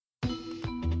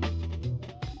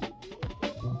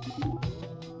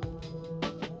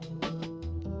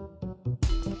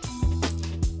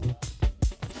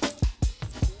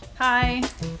Hi,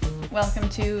 welcome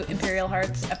to Imperial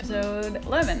Hearts episode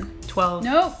 11. 12.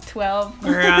 Nope, 12.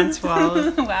 We're on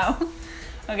 12. Wow.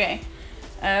 Okay.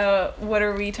 What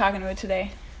are we talking about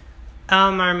today?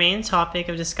 Our main topic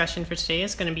of discussion for today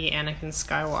is going to be Anakin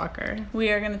Skywalker.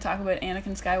 We are going to talk about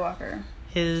Anakin Skywalker.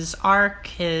 His arc,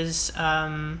 his,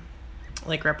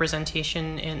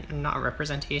 representation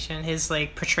his,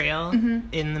 portrayal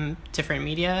in the different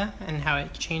media and how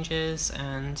it changes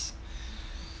and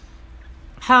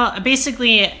how,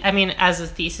 basically, as a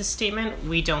thesis statement,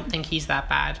 we don't think he's that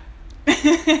bad.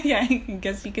 Yeah, I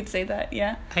guess you could say that,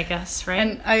 yeah. I guess, right?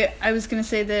 And I was going to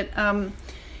say that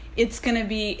it's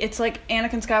like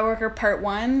Anakin Skywalker Part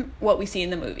 1, what we see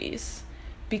in the movies.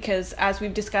 Because as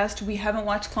we've discussed, we haven't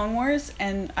watched Clone Wars,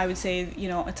 and I would say,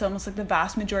 it's almost like the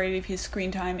vast majority of his screen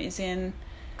time is in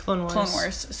Clone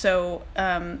Wars. So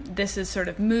this is sort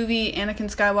of movie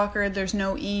Anakin Skywalker. There's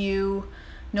no EU,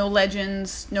 no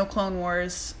Legends, no Clone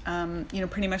Wars,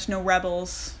 pretty much no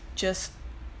Rebels, just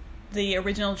the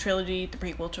original trilogy, the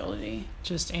prequel trilogy.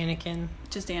 Just Anakin.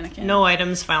 No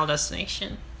items, Final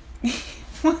Destination.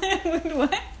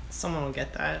 What? Someone will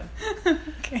get that.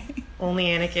 Okay. Only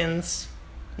Anakins,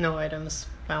 no items,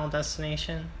 Final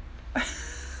Destination.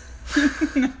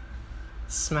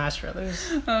 Smash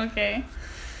Brothers. Okay.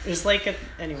 There's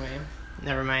anyway,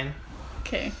 never mind.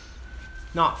 Okay.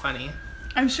 Not funny.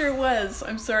 I'm sure it was.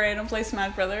 I'm sorry I don't play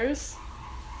Smash Brothers.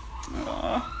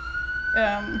 Aww.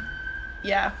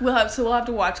 Yeah, we'll have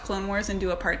to watch Clone Wars and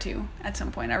do a part 2 at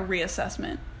some point, our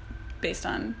reassessment based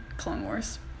on Clone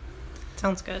Wars.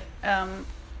 Sounds good.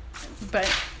 But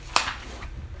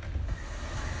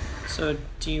so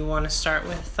do you want to start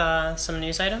with some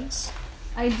news items?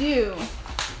 I do.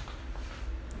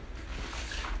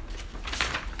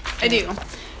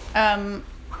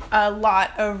 A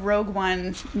lot of Rogue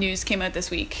One news came out this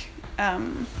week.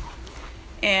 And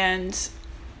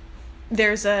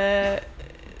there's the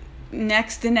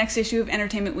next issue of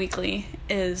Entertainment Weekly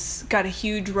is got a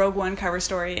huge Rogue One cover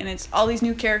story, and it's all these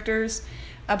new characters.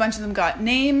 A bunch of them got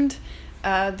named.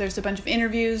 There's a bunch of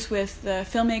interviews with the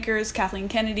filmmakers, Kathleen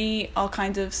Kennedy, all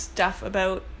kinds of stuff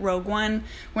about Rogue One.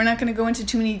 We're not going to go into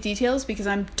too many details because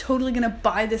I'm totally going to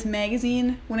buy this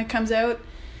magazine when it comes out,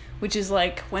 which is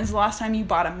when's the last time you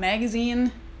bought a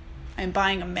magazine? I'm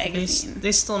buying a magazine.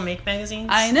 They still make magazines?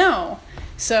 I know.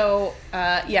 So,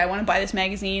 I want to buy this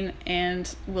magazine,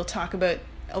 and we'll talk about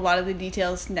a lot of the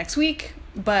details next week.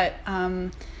 But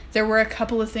there were a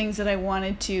couple of things that I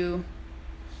wanted to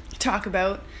talk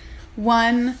about.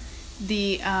 One,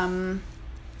 the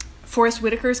Forrest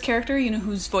Whitaker's character,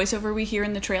 whose voiceover we hear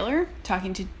in the trailer,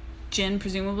 talking to Jyn,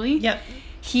 presumably. Yep.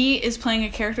 He is playing a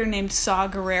character named Saw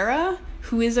Gerrera,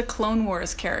 who is a Clone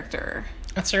Wars character.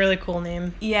 That's a really cool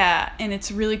name. Yeah, and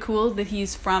it's really cool that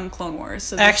he's from Clone Wars.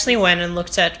 So I actually went and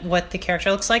looked at what the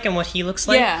character looks like and what he looks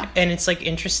like. Yeah. And it's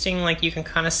interesting, you can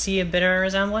kind of see a bit of a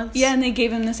resemblance. Yeah, and they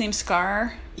gave him the same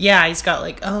scar. Yeah, he's got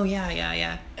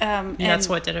yeah. And that's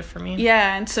what did it for me.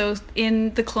 Yeah, and so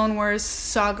in the Clone Wars,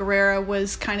 Saw Gerrera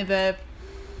was kind of a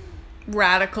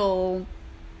radical,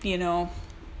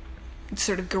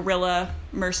 sort of guerrilla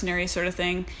mercenary sort of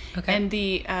thing. Okay. And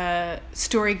the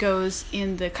story goes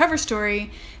in the cover story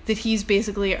that he's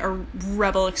basically a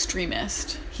rebel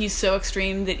extremist. He's so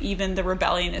extreme that even the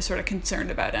rebellion is sort of concerned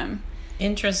about him.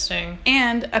 Interesting.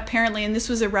 And apparently, and this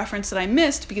was a reference that I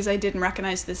missed because I didn't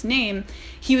recognize this name,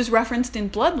 he was referenced in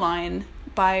Bloodline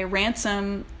by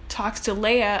Ransom talks to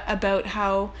Leia about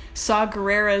how Saw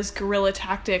Gerrera's guerrilla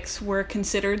tactics were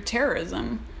considered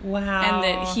terrorism. Wow. And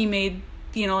that he made,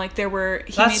 he That's made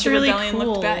the really rebellion cool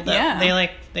look bad. That Yeah.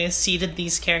 they seeded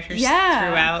these characters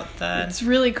throughout the... It's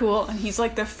really cool. And he's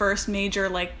the first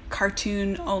major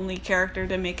cartoon-only character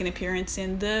to make an appearance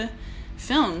in the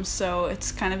films, so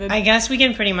it's kind of I guess we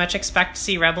can pretty much expect to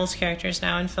see Rebels characters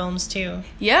now in films too.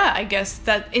 Yeah, I guess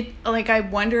that it I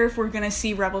wonder if we're gonna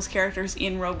see Rebels characters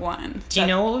in Rogue One. Do you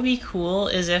know what would be cool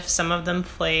is if some of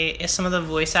the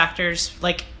voice actors,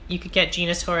 you could get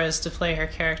Gina Torres to play her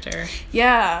character.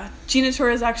 Yeah, Gina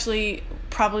Torres actually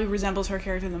probably resembles her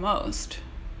character the most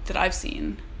that I've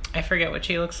seen. I forget what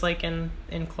she looks like in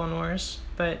Clone Wars,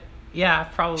 but yeah,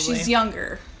 probably. She's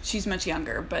younger. She's much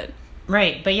younger, but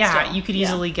right, but yeah, still, you could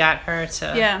easily get her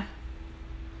to... Yeah.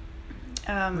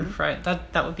 Right,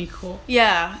 that would be cool.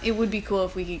 Yeah, it would be cool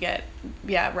if we could get,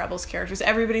 Rebels characters.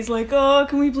 Everybody's like, oh,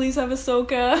 can we please have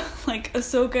Ahsoka?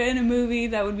 Ahsoka in a movie,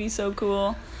 that would be so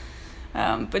cool.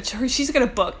 But she's got a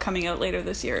book coming out later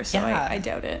this year, so yeah. I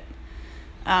doubt it.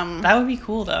 That would be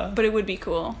cool, though. But it would be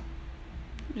cool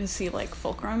to see,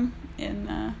 Fulcrum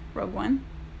in Rogue One.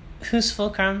 Who's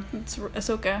Fulcrum? It's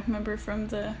Ahsoka, remember, from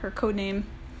her code name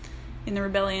in the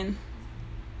Rebellion.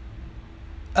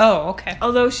 Oh, okay.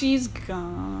 Although she's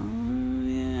gone.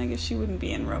 Yeah, I guess she wouldn't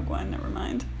be in Rogue One. Never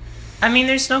mind. I mean,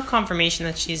 there's no confirmation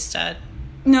that she's dead.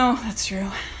 No, that's true.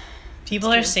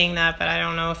 People are saying that, but I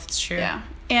don't know if it's true. Yeah.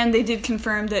 And they did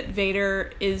confirm that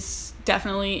Vader is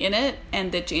definitely in it,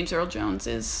 and that James Earl Jones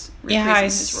is reprising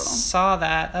his role. Saw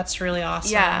that. That's really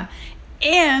awesome. Yeah.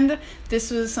 And this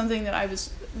was something that I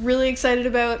was really excited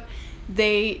about.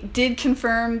 They did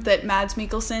confirm that Mads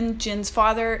Mikkelsen, Jin's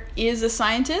father, is a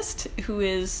scientist who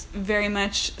is very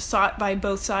much sought by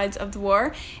both sides of the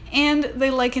war. And they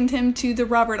likened him to the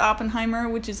Robert Oppenheimer,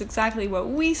 which is exactly what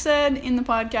we said in the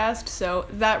podcast. So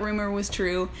that rumor was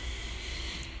true.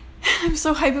 I'm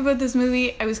so hype about this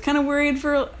movie. I was kind of worried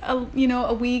for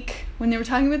a week when they were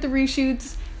talking about the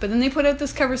reshoots, but then they put out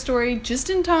this cover story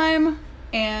just in time,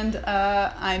 and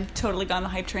I'm totally gone. The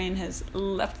hype train has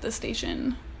left the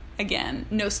station again.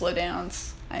 No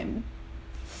slowdowns.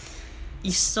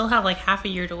 You still have like half a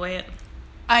year to wait.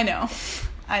 I know.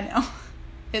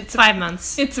 It's 5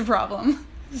 months. It's a problem.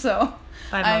 So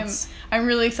 5 months. I'm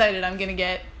really excited. I'm gonna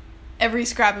get every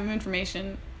scrap of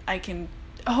information I can.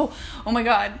 Oh my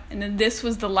god. And then this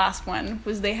was the last one,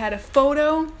 was they had a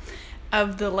photo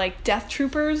of the like death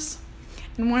troopers,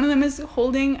 and one of them is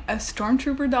holding a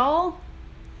stormtrooper doll,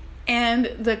 and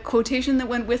the quotation that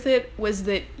went with it was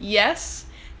that yes,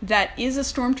 that is a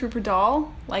stormtrooper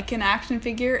doll, like an action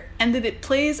figure, and that it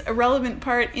plays a relevant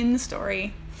part in the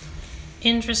story.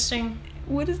 Interesting.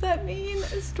 What does that mean?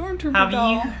 A stormtrooper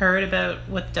doll? Have you heard about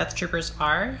what death troopers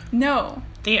are? No.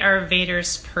 They are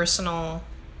Vader's personal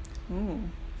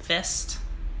fist.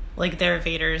 Like, they're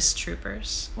Vader's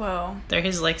troopers. Whoa. They're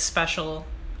his, like, special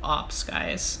ops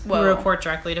guys. Whoa. Who report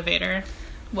directly to Vader.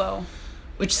 Whoa.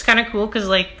 Which is kind of cool, because,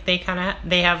 like, they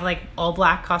have, like, all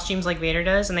black costumes like Vader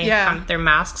does, and their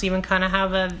masks even kind of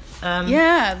have a...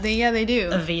 they do.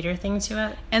 A Vader thing to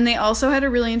it. And they also had a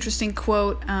really interesting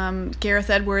quote. Gareth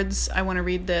Edwards, I want to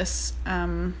read this.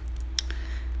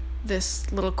 This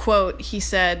little quote. He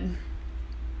said...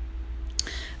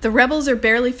 The rebels are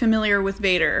barely familiar with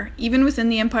Vader. Even within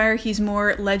the Empire, he's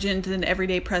more legend than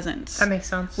everyday presence. That makes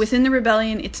sense. Within the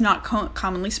rebellion, it's not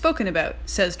commonly spoken about,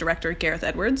 says director Gareth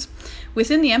Edwards.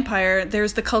 Within the Empire,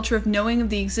 there's the culture of knowing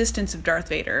of the existence of Darth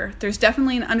Vader. There's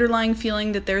definitely an underlying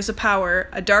feeling that there's a power,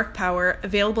 a dark power,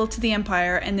 available to the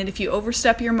Empire, and that if you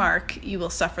overstep your mark, you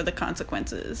will suffer the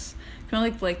consequences.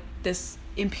 Kind of like this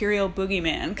Imperial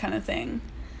boogeyman kind of thing.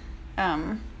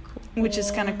 Which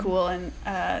is kind of cool, and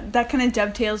that kind of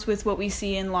dovetails with what we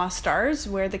see in Lost Stars,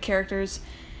 where the characters,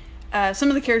 some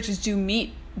of the characters do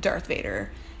meet Darth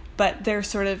Vader, but they're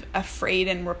sort of afraid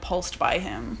and repulsed by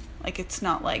him. Like, it's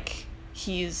not like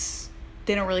they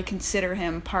don't really consider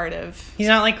him part of... He's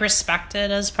not, like, respected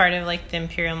as part of, like, the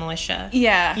Imperial militia.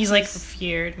 Yeah. He's like,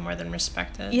 feared more than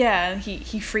respected. Yeah,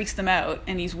 he freaks them out,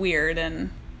 and he's weird,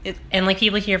 and... And, like,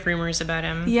 people hear rumors about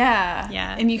him. Yeah.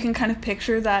 Yeah. And you can kind of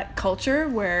picture that culture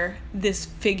where this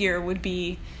figure would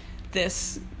be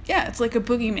this... Yeah, it's like a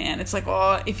boogeyman. It's like,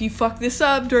 oh, if you fuck this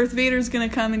up, Darth Vader's gonna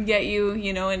come and get you,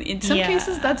 and in some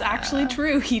cases that's actually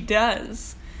true. He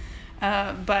does.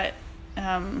 But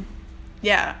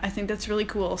I think that's really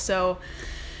cool. So,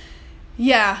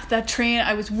 yeah, that train,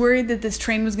 I was worried that this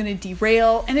train was gonna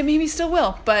derail, and it maybe still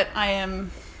will, but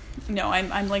I'm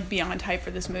like beyond hype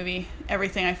for this movie.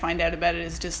 Everything I find out about it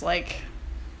is just like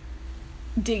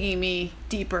digging me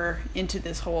deeper into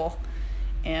this hole.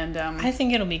 And I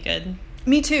think it'll be good.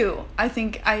 Me too. I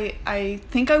think I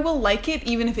will like it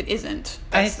even if it isn't.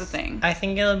 That's the thing. I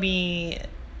think it'll be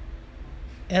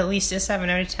at least a 7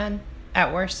 out of 10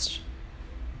 at worst.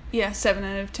 Yeah, 7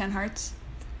 out of 10 hearts.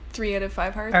 3 out of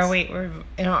 5 hearts. Or wait, we're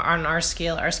on our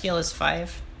scale. Our scale is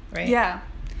 5, right? Yeah.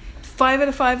 5 out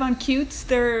of 5 on cutes.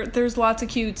 There's lots of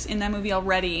cutes in that movie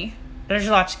already. There's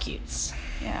lots of cutes.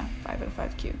 Yeah, 5 out of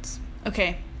 5 cutes.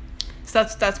 Okay, so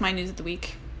that's my news of the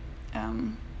week.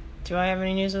 Do I have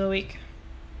any news of the week?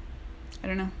 I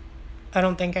don't know. I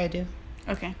don't think I do.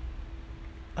 Okay.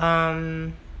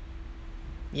 Yeah,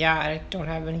 I don't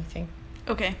have anything.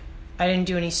 Okay. I didn't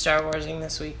do any Star Warsing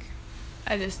this week.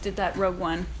 I just did that Rogue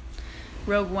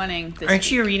One-ing this Aren't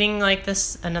week. you reading, like,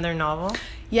 another novel?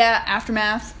 Yeah,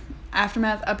 Aftermath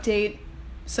update.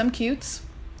 Some cutes.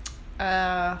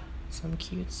 Some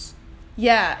cutes.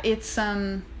 Yeah, it's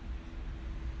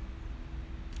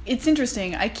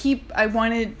interesting. I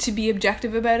wanted to be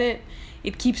objective about it.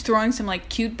 It keeps throwing some, like,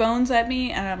 cute bones at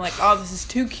me, and I'm like, oh, this is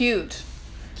too cute.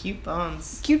 Cute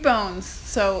bones. Cute bones.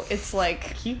 So it's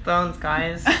like... Cute bones,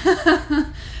 guys.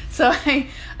 So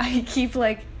I keep,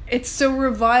 like... It's so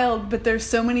reviled, but there's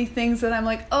so many things that I'm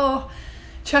like, oh,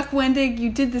 Chuck Wendig, you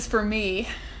did this for me.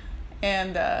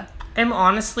 And, I'm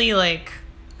honestly, like,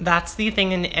 That's the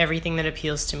thing in everything that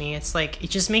appeals to me. It's like,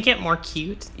 just make it more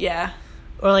cute. Yeah.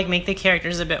 Or, like, make the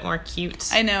characters a bit more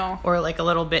cute. I know. Or, like, a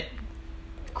little bit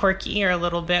quirky or a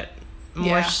little bit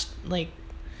more, like,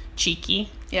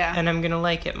 cheeky. Yeah. And I'm gonna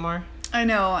like it more. I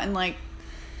know, and, like,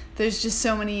 there's just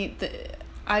so many...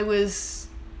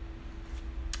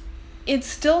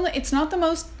 It's not the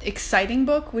most exciting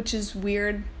book, which is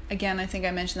weird. Again, I think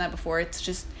I mentioned that before. It's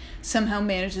just somehow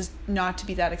manages not to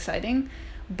be that exciting.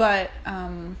 But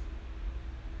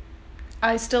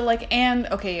I still like... And,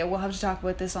 okay, yeah, we'll have to talk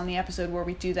about this on the episode where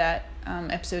we do that.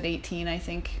 Episode 18, I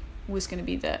think, was going to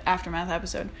be the Aftermath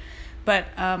episode. But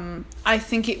I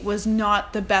think it was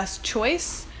not the best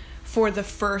choice for the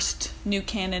first new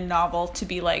canon novel to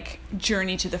be, like,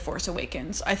 Journey to the Force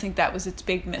Awakens. I think that was its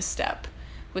big misstep,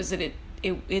 was that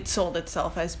it sold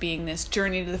itself as being this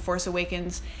Journey to the Force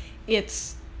Awakens.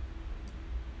 It's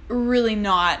really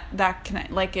not that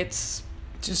like, it's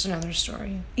just another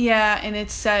story. Yeah, and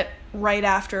it's set right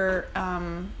after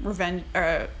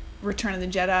Return of the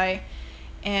Jedi,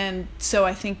 and so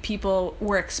I think people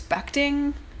were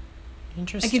expecting...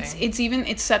 Interesting. Like,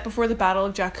 it's set before the Battle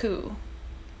of Jakku.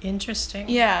 Interesting.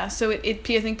 Yeah, so I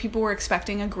think people were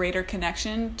expecting a greater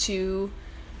connection to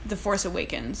The Force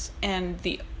Awakens, and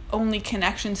the only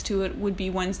connections to it would be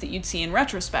ones that you'd see in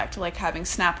retrospect, like having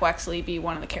Snap Wexley be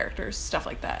one of the characters, stuff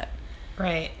like that.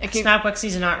 Right. Like, Snap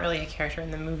Wexley's not really a character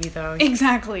in the movie, though.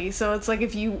 Exactly. So it's like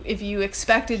if you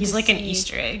expected he's to like see... an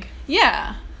Easter egg.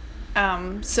 Yeah.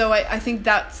 So I think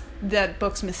that's that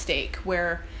book's mistake,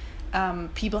 where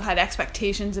people had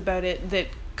expectations about it that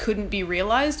couldn't be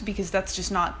realized because that's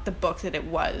just not the book that it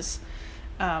was.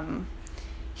 The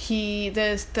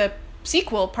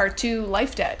sequel, Part 2,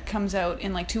 Life Debt, comes out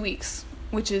in like 2 weeks,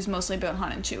 which is mostly about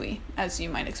Han and Chewie, as you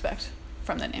might expect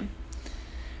from the name.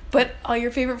 But all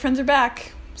your favorite friends are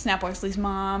back. Snap Wexley's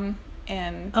mom,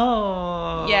 and...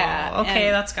 Oh. Yeah. Okay,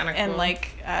 that's kind of cool. And,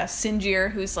 like,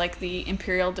 Sinjir, who's, like, the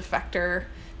Imperial defector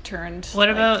turned... What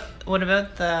about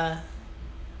the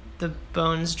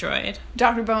Bones droid?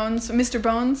 Dr. Bones, Mr.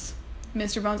 Bones.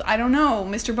 I don't know.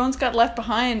 Mr. Bones got left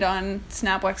behind on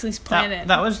Snap Wexley's planet.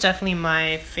 That was definitely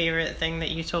my favorite thing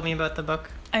that you told me about the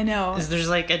book. I know. Is there's,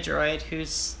 like, a droid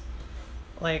who's,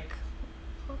 like...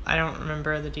 I don't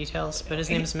remember the details, but his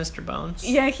name's Mr. Bones.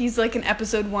 Yeah, he's like an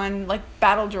episode 1, like,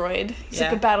 battle droid. He's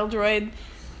like a battle droid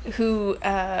who,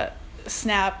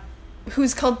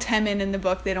 who's called Temin in the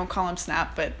book. They don't call him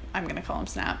Snap, but I'm going to call him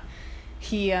Snap.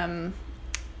 He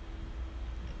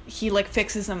like,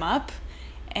 fixes him up,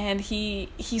 and he's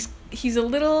a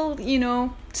little,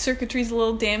 circuitry's a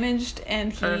little damaged,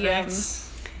 and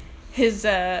his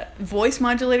voice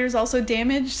modulator is also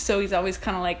damaged, so he's always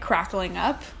kind of, like, crackling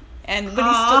up.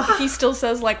 But he still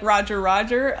says, like, Roger,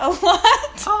 Roger a lot.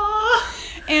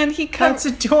 Aww. And that's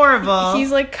adorable.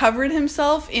 He's, like, covered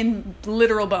himself in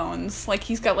literal bones. Like,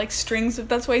 he's got, like, strings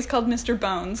that's why he's called Mr.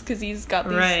 Bones, because he's got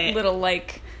these little,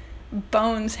 like,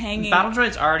 bones hanging. Battle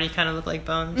droids already kind of look like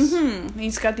bones. Mm-hmm.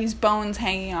 He's got these bones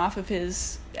hanging off of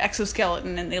his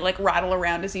exoskeleton, and they, like, rattle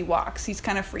around as he walks. He's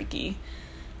kind of freaky.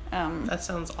 That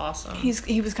sounds awesome.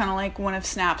 He was kind of like one of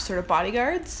Snap's sort of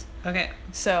bodyguards. Okay.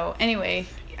 So, anyway...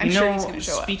 I'm sure he's going to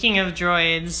show up. Speaking of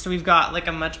droids, we've got, like,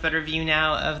 a much better view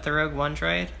now of the Rogue One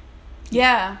droid.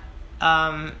 Yeah.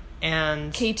 And...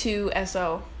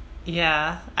 K2SO.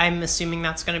 Yeah. I'm assuming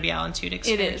that's going to be Alan Tudyk's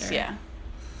character. It is, yeah.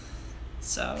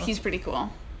 So... He's pretty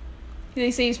cool. They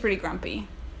say he's pretty grumpy.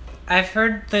 I've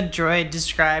heard the droid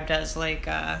described as, like,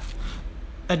 a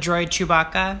droid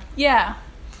Chewbacca. Yeah.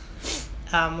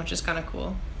 Which is kind of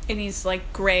cool. And he's,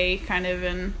 like, gray, kind of,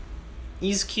 and...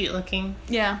 He's cute looking.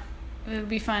 Yeah. It would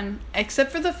be fun.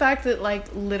 Except for the fact that, like,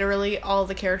 literally all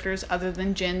the characters other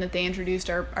than Jin that they introduced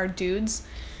are dudes.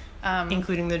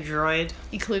 Including the droid.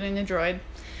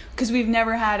 Because we've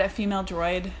never had a female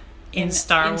droid in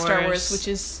Star Wars, which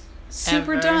is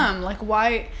super dumb. Like,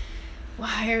 why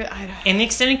in the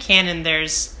extended canon,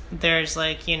 there's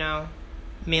like,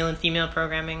 male and female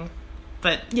programming.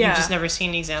 But you've just never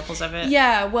seen examples of it.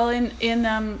 Yeah, well,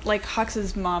 in like,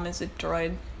 Hux's mom is a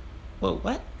droid. Whoa,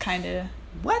 what? Kinda.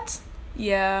 What?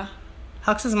 Yeah.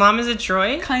 Hux's mom is a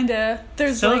droid? Kinda.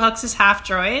 So, like, Hux is half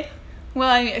droid?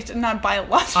 Well, not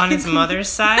biologically. On his mother's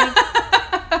side?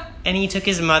 And he took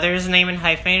his mother's name and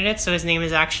hyphenated it, so his name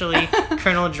is actually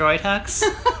Colonel Droid Hux?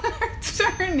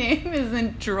 Her name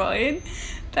isn't Droid.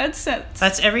 That's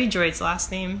every droid's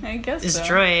last name. I guess is so.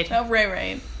 Droid. Oh,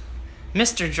 right.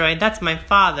 Mr. Droid, that's my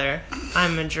father.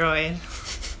 I'm a droid.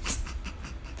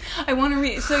 I want to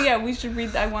read... So, yeah, we should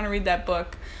read... I want to read that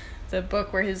book. The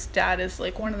book where his dad is,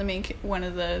 like, one of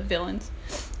the villains.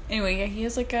 Anyway, yeah, he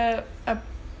has, like, a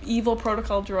evil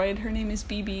protocol droid. Her name is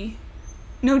BB.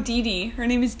 No, Dee Dee. Her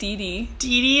name is Dee Dee.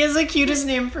 Dee Dee is the cutest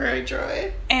name for a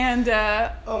droid. And,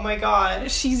 oh my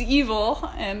god. She's evil,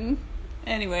 and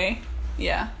anyway,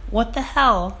 yeah. What the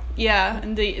hell? Yeah,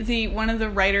 and the one of the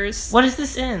writers... What is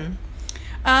this in?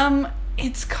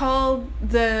 It's called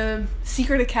The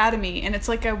Secret Academy, and it's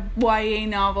like a YA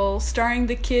novel starring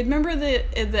the kid. Remember the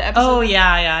episode? Oh, yeah,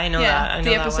 I know that. I know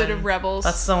the episode that of Rebels.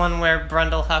 That's the one where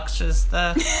Brundle Hux is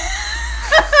the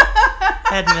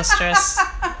headmistress.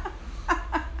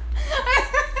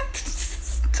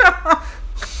 Stop.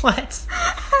 What?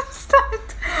 Stop.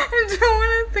 I don't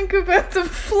want to think about the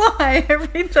fly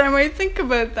every time I think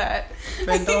about that.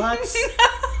 Brundle Hux?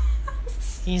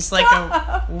 He's like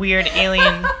a weird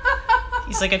alien.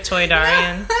 He's like a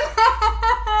Toydarian.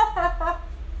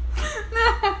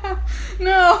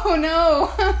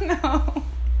 No.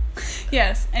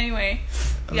 Yes. Anyway,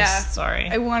 I'm sorry.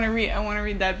 I want to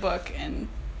read that book, and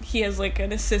he has like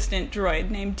an assistant droid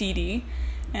named Dee Dee,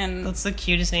 and that's the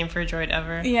cutest name for a droid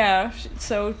ever. Yeah.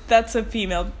 So that's a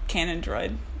female canon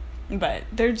droid, but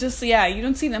they're just you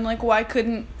don't see them. Like, why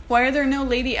are there no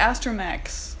lady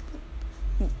astromechs?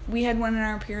 We had one in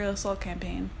our Imperial Assault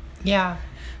campaign. Yeah.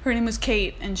 Her name was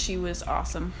Kate, and she was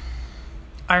awesome.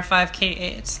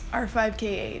 R5K8.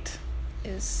 R5K8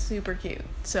 is super cute.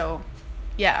 So,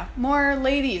 yeah, more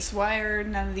ladies. Why are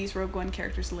none of these Rogue One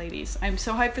characters ladies? I'm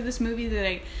so hyped for this movie that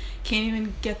I can't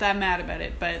even get that mad about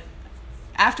it, but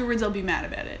afterwards I'll be mad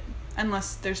about it.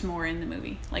 Unless there's more in the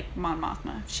movie, like Mon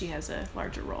Mothma. She has a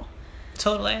larger role.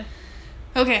 Totally.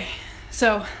 Okay,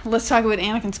 so let's talk about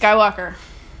Anakin Skywalker.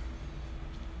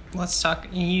 Let's talk.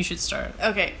 You should start.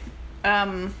 Okay.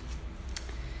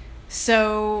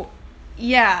 So,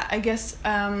 yeah, I guess,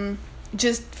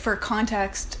 just for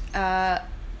context,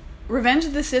 Revenge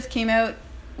of the Sith came out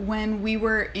when we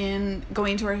were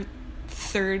going to our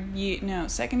second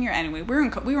year. Anyway, we were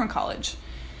in college.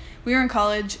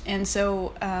 And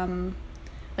so,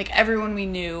 everyone we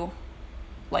knew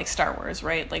like Star Wars,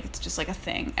 right? Like, it's just like a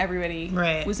thing. Everybody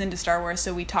was into Star Wars,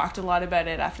 so we talked a lot about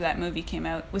it after that movie came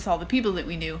out with all the people that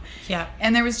we knew. Yeah.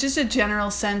 And there was just a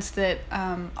general sense that,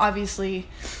 obviously,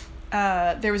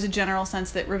 there was a general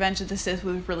sense that Revenge of the Sith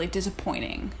was really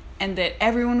disappointing, and that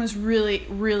everyone was really,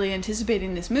 really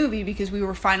anticipating this movie because we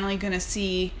were finally going to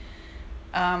see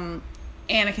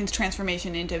Anakin's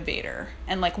transformation into Vader,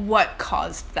 and like what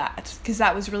caused that, because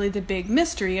that was really the big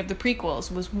mystery of the prequels,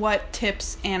 was what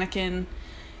tips Anakin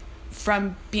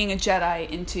from being a Jedi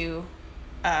into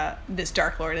this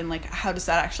Dark Lord, and like how does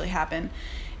that actually happen.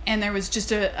 And there was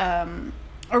just a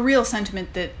real sentiment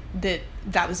that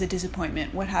was a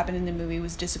disappointment. What happened in the movie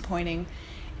was disappointing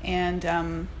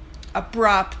and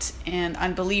abrupt and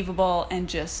unbelievable, and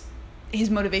just his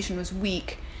motivation was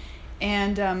weak.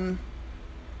 And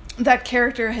that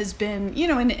character has been,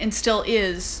 and still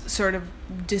is sort of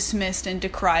dismissed and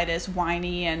decried as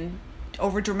whiny and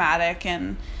overdramatic,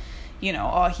 and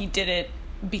he did it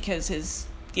because his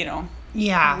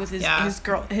with his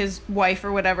girl, his wife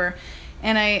or whatever.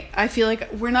 And I feel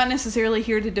like we're not necessarily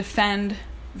here to defend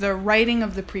the writing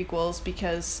of the prequels,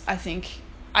 because I think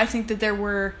that there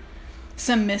were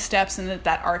some missteps and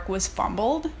that arc was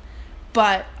fumbled.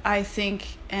 But I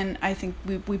think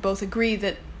we both agree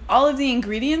that all of the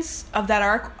ingredients of that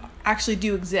arc actually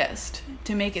do exist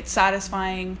to make it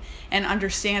satisfying and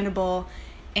understandable,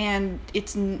 and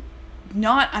it's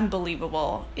not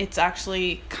unbelievable. It's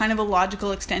actually kind of a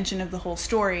logical extension of the whole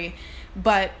story,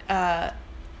 but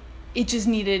it just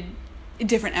needed a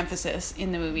different emphasis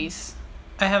in the movies.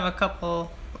 I have a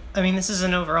couple. I mean, this is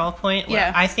an overall point.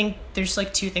 Yeah. I think there's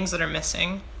like two things that are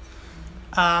missing.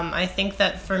 I think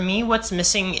that for me, what's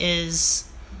missing is,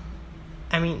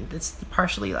 it's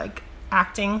partially like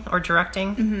acting or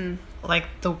directing. Mm-hmm. Like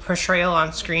the portrayal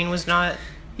on screen was not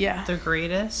the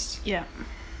greatest. Yeah.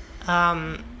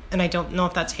 And I don't know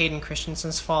if that's Hayden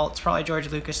Christensen's fault. It's probably George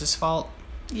Lucas's fault.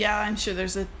 Yeah, I'm sure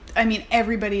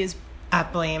everybody is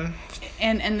at blame.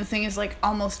 And the thing is, like,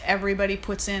 almost everybody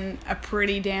puts in a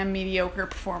pretty damn mediocre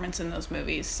performance in those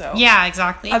movies. So yeah,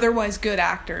 exactly. Otherwise good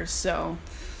actors, so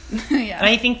yeah. And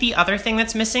I think the other thing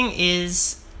that's missing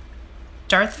is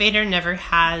Darth Vader never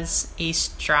has a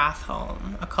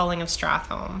Strathhome, a culling of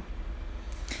Strathhome.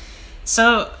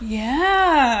 So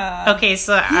yeah. Okay,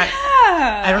 so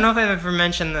I don't know if I've ever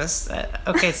mentioned this.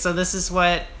 Okay, so this is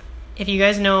what, if you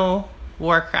guys know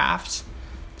Warcraft,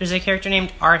 there's a character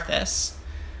named Arthas,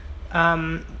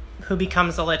 who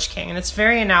becomes the Lich King, and it's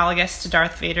very analogous to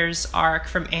Darth Vader's arc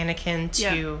from Anakin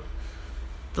to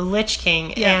the Lich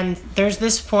King. Yeah. And there's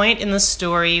this point in the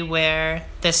story where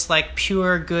this like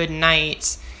pure good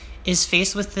knight is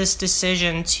faced with this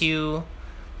decision to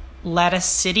let a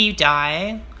city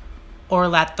die or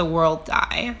let the world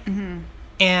die. Mm-hmm.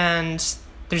 and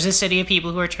there's a city of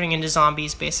people who are turning into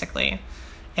zombies, basically.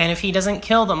 And if he doesn't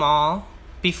kill them all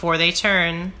before they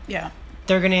turn,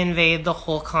 they're going to invade the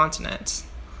whole continent.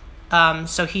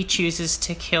 So he chooses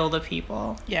to kill the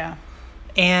people. Yeah.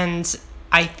 And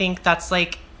I think that's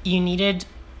like, you needed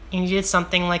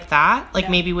something like that. Like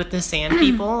maybe with the sand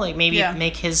people, like maybe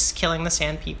make his killing the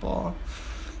sand people.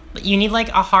 But you need like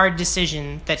a hard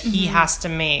decision that he has to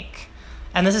make.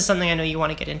 And this is something I know you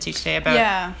want to get into today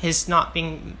about his not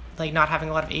being, like, not having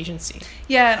a lot of agency.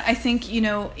 Yeah, and I think, you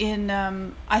know,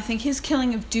 I think his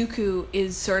killing of Dooku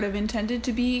is sort of intended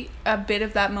to be a bit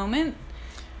of that moment.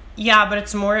 Yeah, but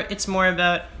it's more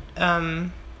about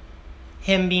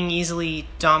him being easily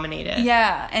dominated.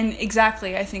 Yeah, and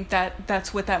exactly. I think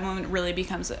that's what that moment really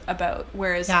becomes about,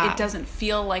 whereas it doesn't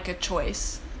feel like a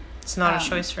choice. It's not a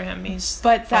choice for him.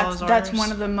 But that's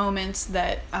one of the moments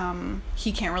that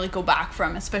he can't really go back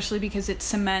from, especially because it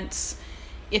cements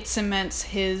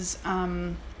his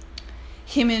him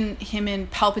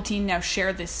and Palpatine now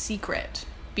share this secret,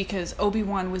 because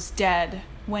Obi-Wan was dead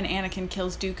when Anakin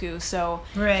kills Dooku, so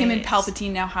him and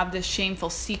Palpatine now have this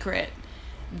shameful secret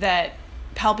that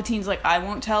Palpatine's like, I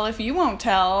won't tell if you won't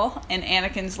tell, and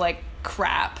Anakin's like,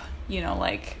 crap, you know,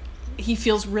 like, he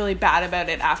feels really bad about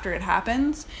it after it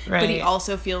happens, but he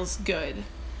also feels good.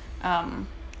 And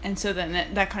so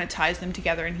then that kind of ties them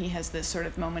together, and he has this sort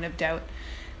of moment of doubt.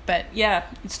 But yeah,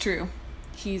 it's true.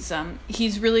 He's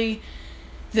really,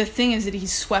 the thing is that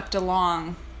he's swept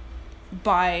along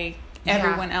by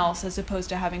everyone else, as opposed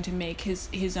to having to make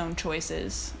his own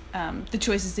choices. The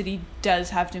choices that he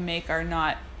does have to make are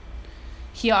not,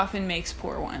 he often makes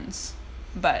poor ones,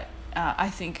 but I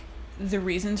think the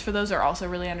reasons for those are also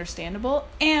really understandable.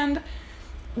 And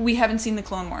we haven't seen the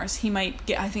Clone Wars.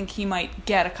 I think he might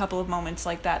get a couple of moments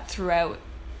like that throughout.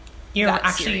 You're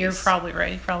probably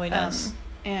right. He probably does.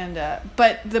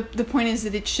 But the point is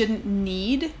that it shouldn't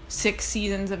need 6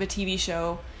 seasons of a TV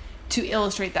show to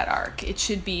illustrate that arc. It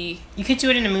should be, you could do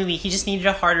it in a movie. He just needed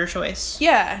a harder choice.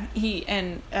 Yeah,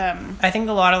 I think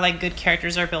a lot of like good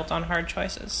characters are built on hard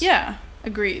choices. Yeah,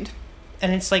 agreed.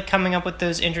 And it's like coming up with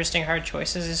those interesting hard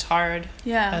choices is hard.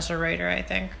 Yeah. As a writer, I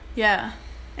think. Yeah.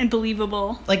 And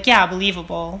believable. Like,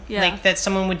 believable. Yeah. Like that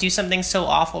someone would do something so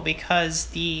awful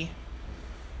because and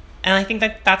I think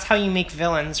that's how you make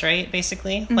villains, right?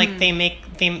 Basically. Mm-hmm. Like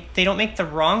they don't make the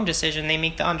wrong decision, they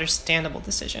make the understandable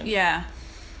decision. Yeah.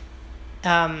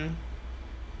 And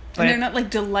they're not like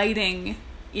delighting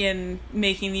in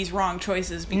making these wrong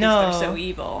choices because they're so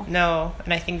evil. No,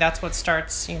 and I think that's what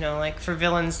starts, you know, like for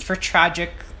villains, for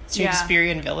tragic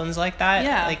Shakespearean villains like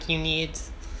that, like you need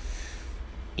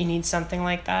something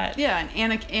like that. Yeah,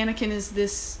 and Anakin is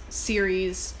this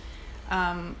series,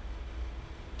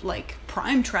 like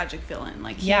prime tragic villain.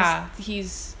 Like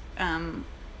he's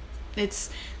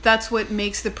that's what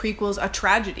makes the prequels a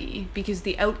tragedy, because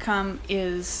the outcome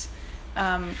is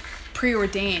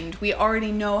preordained. We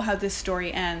already know how this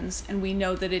story ends, and we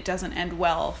know that it doesn't end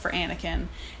well for Anakin,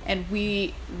 and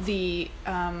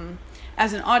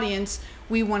as an audience,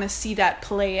 we want to see that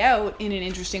play out in an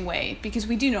interesting way, because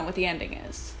we do know what the ending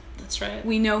is. That's right.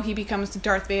 We know he becomes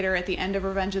Darth Vader at the end of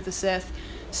Revenge of the Sith,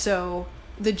 so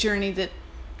the journey that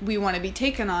we want to be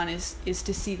taken on is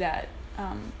to see that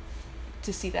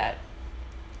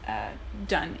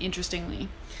done interestingly.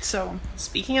 So,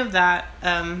 speaking of that,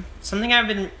 something I've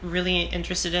been really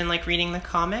interested in, like reading the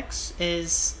comics,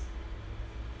 is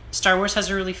Star Wars has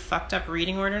a really fucked up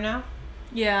reading order now.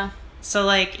 Yeah. So,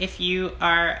 like, if you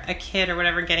are a kid or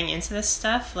whatever getting into this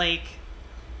stuff, like,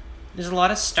 there's a lot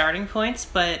of starting points,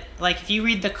 but, like, if you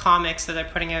read the comics that they're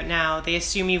putting out now, they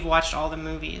assume you've watched all the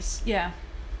movies. Yeah.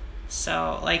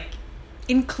 So, like...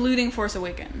 including Force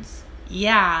Awakens.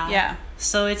 Yeah. Yeah.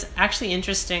 So it's actually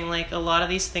interesting, like, a lot of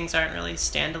these things aren't really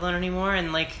standalone anymore,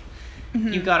 and, like,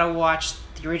 you gotta watch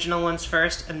the original ones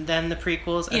first, and then the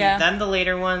prequels, and then the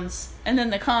later ones. And then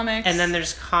the comics. And then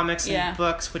there's comics and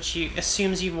books, which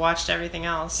assumes you've watched everything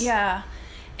else. Yeah.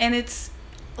 And it's,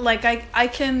 like,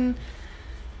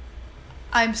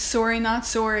 I'm sorry, not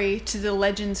sorry to the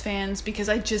Legends fans, because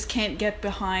I just can't get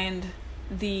behind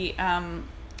the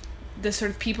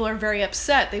sort of, people are very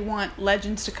upset. They want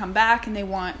Legends to come back, and they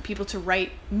want people to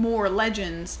write more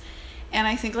Legends. And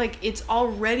I think, like, it's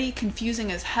already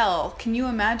confusing as hell. Can you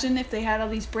imagine if they had all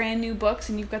these brand new books,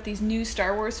 and you've got these new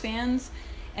Star Wars fans,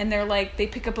 and they're like, they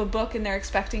pick up a book and they're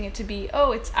expecting it to be,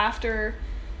 oh, it's after,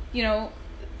 you know,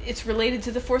 it's related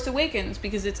to The Force Awakens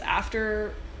because it's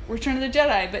after Return of the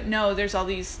Jedi. But no, there's all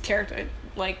these characters,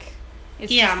 like...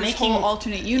 it's just this whole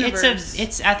alternate universe.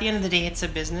 It's at the end of the day, it's a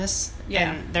business,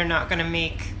 and they're not going to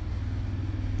make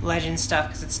Legend stuff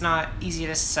because it's not easy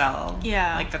to sell.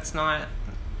 Yeah, like that's not.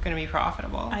 going to be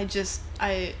profitable.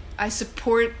 I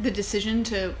support the decision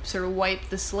to sort of wipe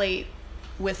the slate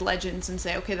with Legends and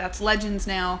say, okay, that's Legends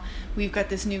now. We've got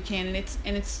this new canon.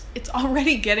 It's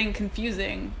already getting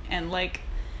confusing, and like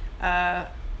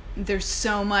there's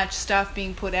so much stuff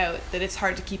being put out that it's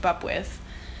hard to keep up with.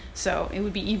 So it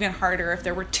would be even harder if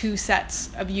there were two sets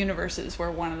of universes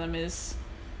where one of them is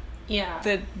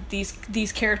that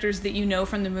these characters that you know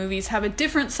from the movies have a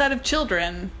different set of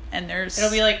children, and it'll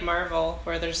be like Marvel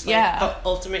where there's like the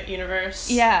ultimate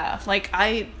universe. Yeah, like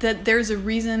there's a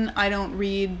reason I don't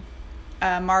read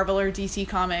Marvel or DC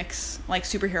comics, like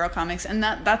superhero comics, and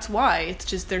that's why. It's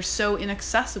just they're so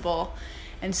inaccessible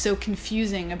and so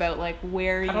confusing about like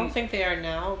where I don't think they are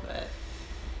now, but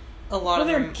a lot of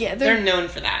them they're known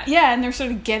for that. Yeah, and they're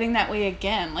sort of getting that way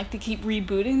again. Like they keep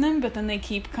rebooting them, but then they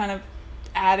keep kind of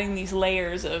adding these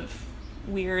layers of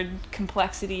weird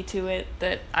complexity to it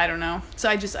that I don't know. So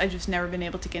I just never been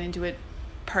able to get into it,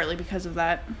 partly because of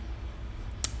that.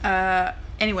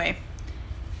 Anyway,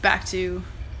 back to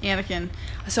Anakin.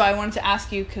 So I wanted to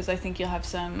ask you, because I think you'll have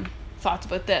some thoughts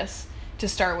about this to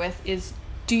start with, is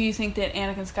do you think that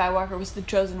Anakin Skywalker was the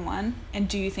chosen one, and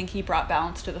do you think he brought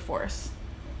balance to the Force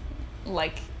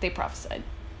like they prophesied?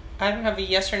 I don't have a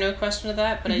yes or no question to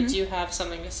that, but I do have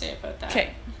something to say about that.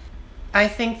 Okay. I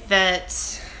think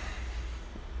that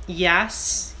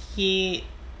yes, he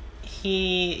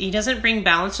doesn't bring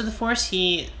balance to the Force.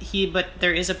 But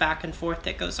there is a back and forth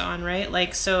that goes on, right?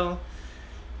 Like, so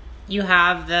you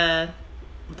have the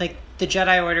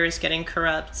Jedi Order is getting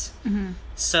corrupt. Mm-hmm.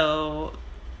 So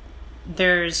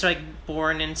there's like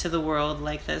born into the world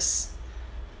like this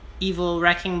evil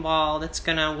wrecking ball that's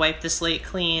gonna wipe the slate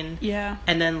clean. Yeah.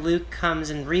 And then Luke comes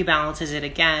and rebalances it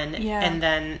again. Yeah. And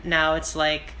then now it's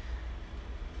like,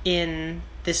 in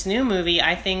this new movie,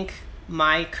 I think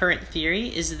my current theory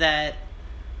is that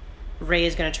Rey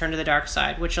is going to turn to the dark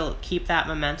side, which will keep that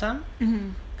momentum.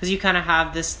 Because you kind of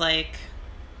have this like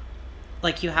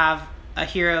you have a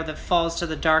hero that falls to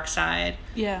the dark side,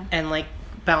 and like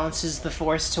balances the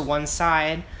Force to one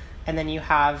side, and then you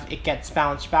have it gets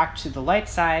balanced back to the light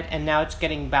side, and now it's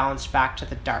getting balanced back to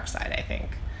the dark side, I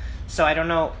think. So I don't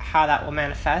know how that will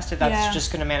manifest, if that's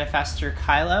just going to manifest through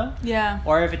Kylo. Yeah.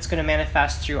 Or if it's going to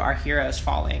manifest through our heroes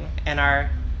falling and our...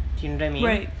 Do you know what I mean?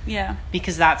 Right, yeah.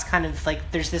 Because that's kind of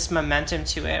like... There's this momentum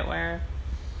to it where...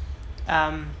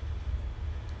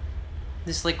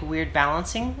 this like weird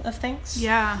balancing of things.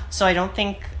 Yeah. So I don't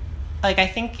think... Like, I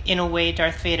think in a way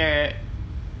Darth Vader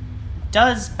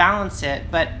does balance it,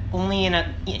 but only in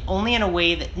a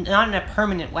way that... Not in a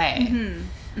permanent way. Mm-hmm.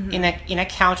 Mm-hmm. In a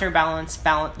counterbalance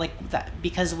like that,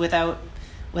 because without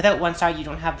one side you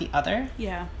don't have the other.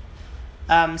 Yeah.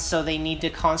 So they need to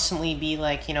constantly be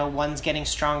like, you know, one's getting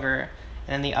stronger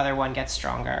and then the other one gets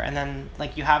stronger, and then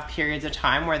like you have periods of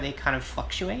time where they kind of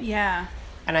fluctuate. Yeah.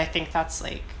 And I think that's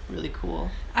like really cool.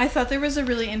 I thought there was a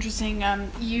really interesting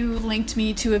you linked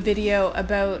me to a video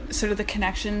about sort of the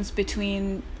connections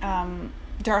between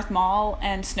Darth Maul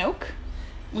and Snoke.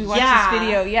 We watched this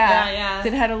video, that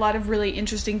had a lot of really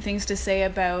interesting things to say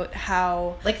about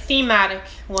how... Like thematic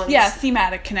ones. Yeah,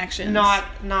 thematic connections. Not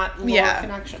lore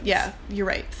connections. Yeah, you're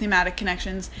right. Thematic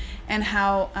connections. And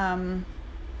how...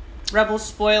 Rebel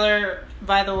spoiler,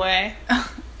 by the way.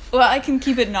 Well, I can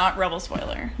keep it not Rebel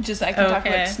spoiler. Just I can talk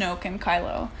about Snoke and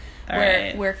Kylo.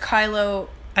 Where Kylo...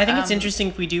 I think it's interesting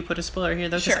if we do put a spoiler here,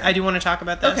 though, because I do want to talk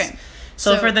about this. Okay.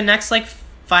 So for the next,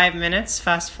 5 minutes,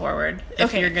 fast forward,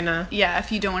 if you're gonna... Yeah,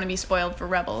 if you don't want to be spoiled for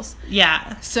Rebels.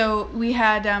 Yeah. So we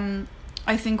had,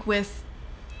 I think with,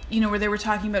 where they were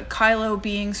talking about Kylo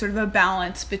being sort of a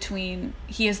balance between,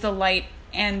 he is the light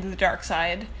and the dark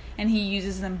side, and he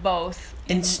uses them both.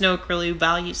 And Snoke really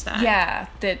values that. Yeah,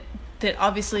 that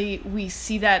obviously we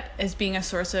see that as being a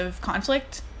source of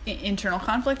conflict, internal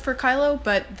conflict for Kylo,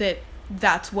 but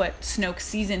that's what Snoke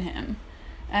sees in him.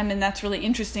 And that's really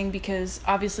interesting because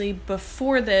obviously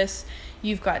before this,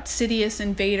 you've got Sidious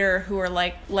and Vader who are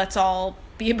like, let's all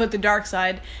be about the dark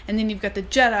side. And then you've got the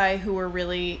Jedi who are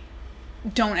really,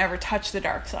 don't ever touch the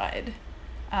dark side.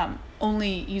 Only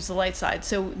use the light side.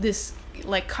 So this,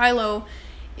 like, Kylo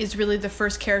is really the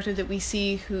first character that we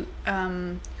see who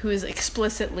is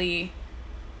explicitly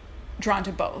drawn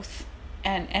to both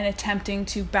and attempting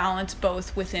to balance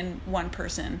both within one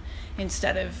person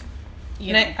instead of...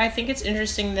 I think it's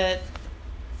interesting that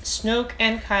Snoke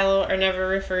and Kylo are never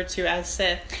referred to as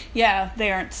Sith. Yeah,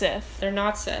 they aren't Sith. They're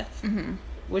not Sith. Mm-hmm.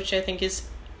 Which I think is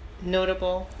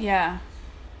notable. Yeah.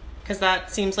 Because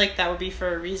that seems like that would be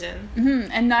for a reason.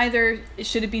 Mm-hmm. And neither,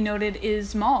 should it be noted,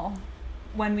 is Maul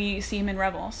when we see him in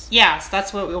Rebels. Yes,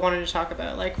 that's what we wanted to talk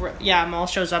about. Like, Maul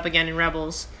shows up again in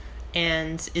Rebels.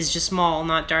 and is just Maul,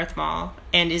 not Darth Maul,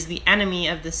 and is the enemy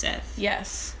of the Sith.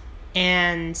 Yes.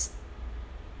 And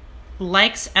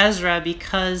likes Ezra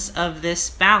because of this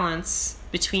balance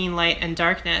between light and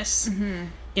darkness,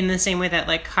 in the same way that,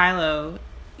 like, Kylo.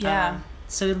 Yeah.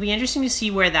 So it'll be interesting to see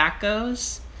where that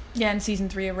goes. Yeah, in season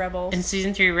 3 of Rebels.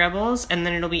 And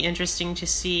then it'll be interesting to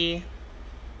see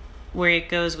where it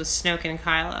goes with Snoke and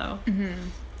Kylo.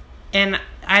 And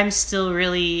I'm still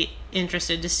really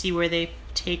interested to see where they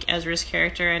take Ezra's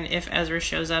character and if Ezra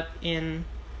shows up in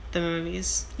the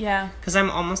movies. Yeah. Because I'm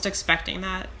almost expecting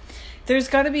that. There's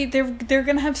got to be... They're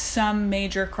going to have some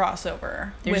major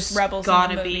crossover with Rebels in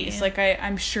the movies. Like,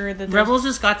 I'm sure that... Rebels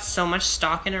has got so much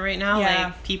stock in it right now. Yeah.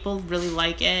 Like, people really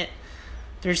like it.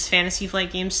 There's Fantasy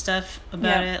Flight Game stuff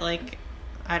about it. Like,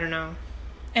 I don't know.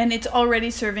 And it's already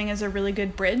serving as a really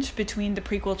good bridge between the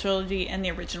prequel trilogy and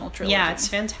the original trilogy. Yeah, it's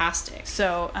fantastic.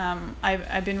 So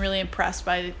I've been really impressed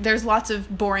by it. There's lots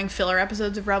of boring filler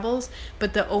episodes of Rebels,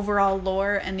 but the overall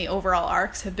lore and the overall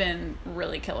arcs have been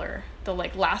really killer. The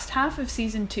last half of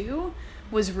season 2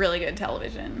 was really good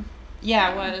television.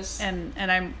 Yeah, it was. And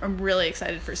I'm really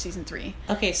excited for season 3.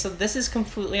 Okay, so this is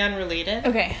completely unrelated.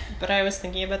 Okay. But I was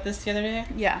thinking about this the other day.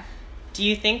 Yeah. Do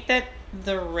you think that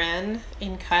the Ren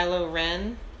in Kylo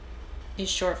Ren is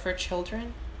short for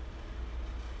children?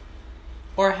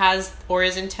 Or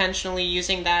is intentionally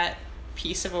using that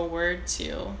piece of a word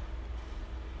to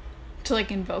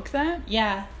invoke that?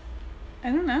 Yeah. I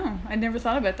don't know. I'd never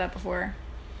thought about that before.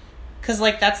 Because,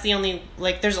 that's the only...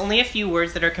 there's only a few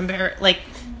words that are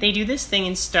they do this thing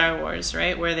in Star Wars,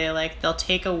 right? Where they'll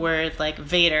take a word like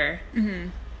Vader,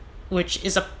 which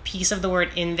is a piece of the word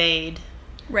invade.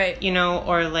 Right.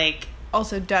 Or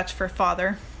Also Dutch for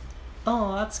father.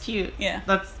 Oh, that's cute. Yeah.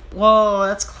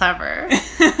 That's clever.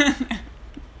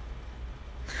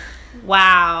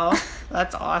 Wow.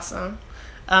 That's awesome.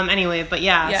 Anyway, but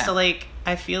yeah, so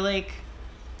I feel like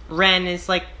Ren is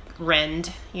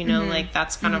rend,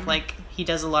 that's kind of he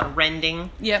does a lot of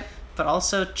rending. Yep. But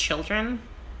also children.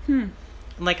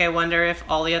 I wonder if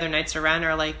all the other Knights of Ren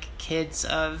are kids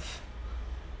of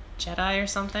Jedi or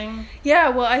something. Yeah,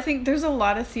 well, I think there's a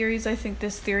lot of theories. I think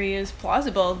this theory is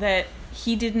plausible that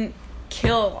he didn't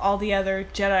kill all the other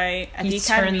Jedi at the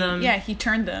Academy. Turned them. Yeah, he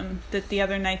turned them. That the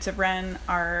other Knights of Ren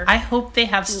are... I hope they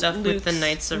have stuff with the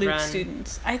Knights of Ren.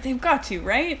 Students. They've got to,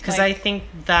 right? Because I think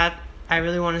that I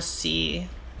really want to see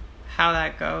how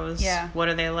that goes. Yeah. What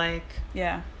are they like?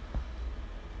 Yeah.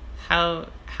 How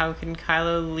can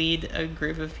Kylo lead a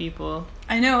group of people?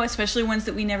 I know, especially ones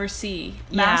that we never see.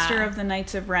 Master of the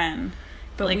Knights of Ren.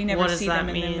 But we never see them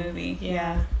in the movie.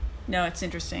 Yeah. No, it's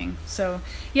interesting. So,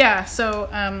 yeah. So,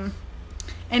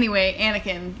 anyway,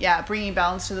 Anakin, bringing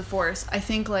balance to the Force. I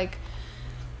think,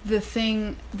 the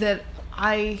thing that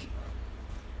I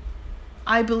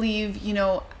believe,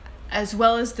 as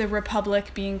well as the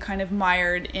Republic being kind of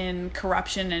mired in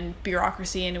corruption and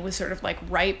bureaucracy, and it was sort of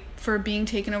ripe for being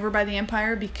taken over by the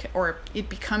Empire, or it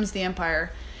becomes the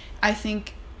Empire. I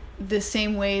think the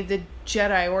same way the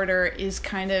Jedi Order is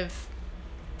kind of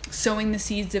sowing the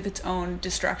seeds of its own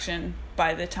destruction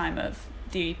by the time of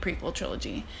the prequel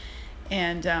trilogy.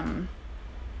 And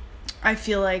I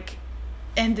feel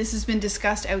and this has been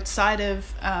discussed outside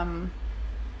of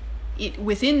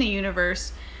within the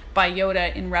universe by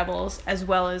Yoda in Rebels, as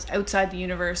well as outside the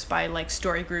universe by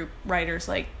story group writers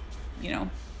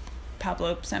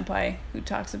Pablo Senpai, who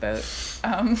talks about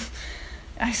I'm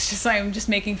just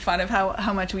making fun of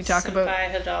how much we talk about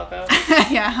Hidalgo.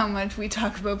 yeah, how much we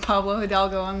talk about Pablo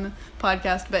Hidalgo on the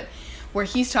podcast, but where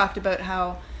he's talked about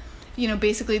how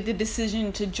basically the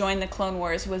decision to join the Clone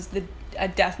Wars was a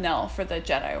death knell for the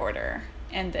Jedi Order,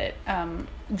 and that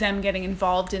them getting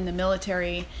involved in the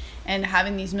military and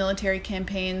having these military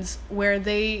campaigns where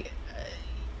they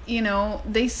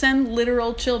they send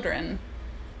literal children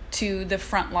to the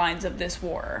front lines of this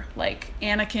war,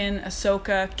 Anakin,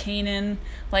 Ahsoka, Kanan,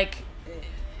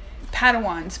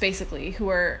 Padawans basically, who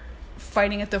are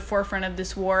fighting at the forefront of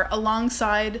this war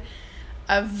alongside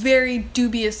a very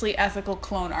dubiously ethical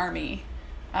clone army,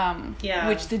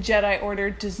 which the Jedi Order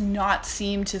does not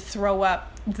seem to throw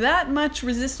up that much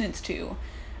resistance to,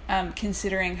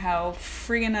 considering how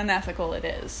friggin' unethical it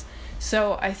is.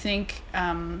 So I think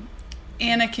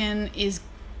Anakin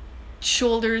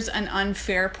shoulders an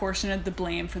unfair portion of the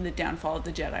blame for the downfall of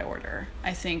the Jedi Order.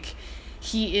 I think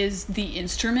he is the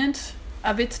instrument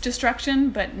of its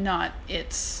destruction, but not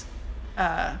its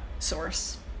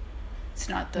source. It's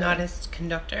not its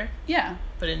conductor. Yeah.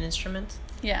 But an instrument.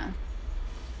 Yeah.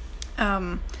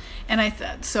 And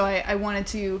I wanted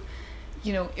to,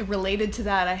 related to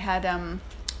that, I had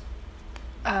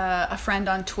a friend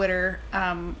on Twitter,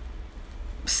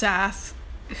 Sath,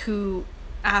 who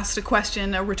asked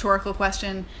a rhetorical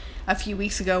question a few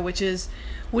weeks ago, which is,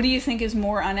 what do you think is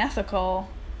more unethical,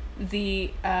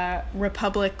 the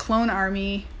Republic clone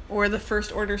army or the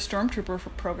First Order Stormtrooper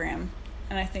program?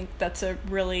 And I think that's a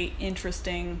really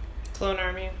interesting... Clone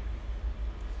army.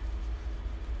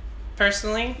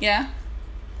 Personally? Yeah?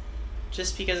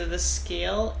 Just because of the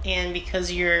scale and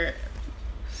because you're...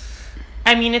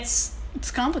 I mean, it's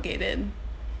complicated.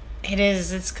 It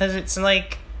is. It's because it's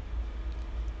like...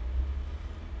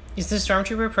 Is the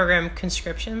Stormtrooper program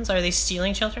conscriptions? Are they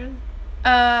stealing children?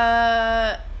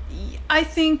 I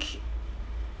think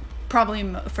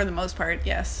probably for the most part,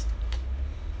 yes.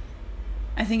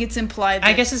 I think it's implied that...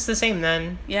 I guess it's the same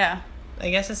then. Yeah. I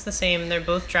guess it's the same. They're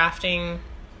both drafting...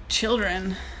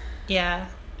 children. Yeah.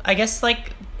 I guess,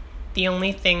 like, the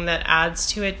only thing that adds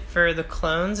to it for the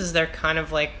clones is they're kind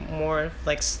of, like, more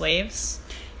like slaves.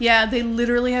 Yeah, they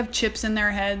literally have chips in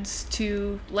their heads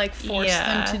to, like, force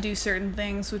them to do certain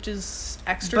things, which is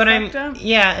extra fucked up.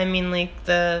 Yeah, I mean, like,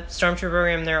 the Stormtrooper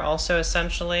program, they're also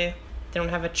essentially... They don't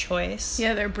have a choice.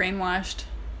 Yeah, they're brainwashed.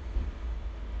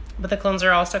 But the clones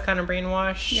are also kind of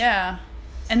brainwashed. Yeah.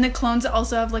 And the clones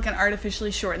also have, like, an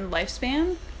artificially shortened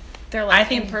lifespan. They're, like,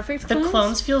 imperfect clones. The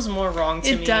clones feels more wrong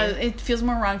to me. It does. It feels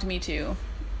more wrong to me, too.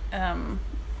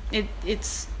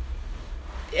 It's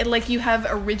like, you have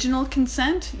original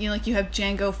consent. You have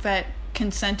Jango Fett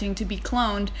consenting to be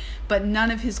cloned, but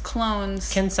none of his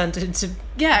clones... Consented to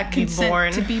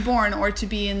be born or to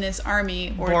be in this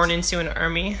army. Or born into an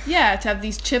army. Yeah, to have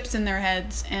these chips in their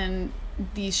heads and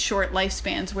these short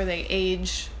lifespans where they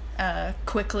age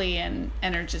quickly and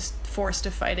are just forced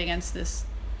to fight against these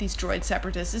droid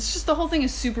separatists. It's just, the whole thing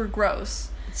is super gross.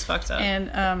 It's fucked up. And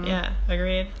yeah,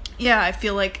 agreed. Yeah, I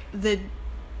feel like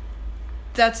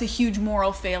that's a huge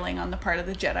moral failing on the part of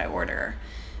the Jedi Order,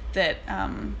 that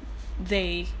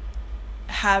they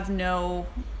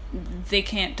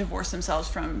can't divorce themselves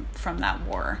from that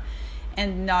war.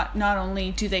 And not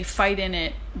only do they fight in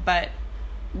it, but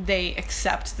they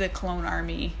accept the clone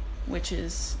army, which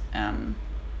is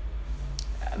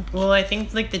well, I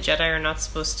think, like, the Jedi are not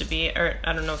supposed to be, or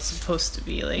I don't know, it's supposed to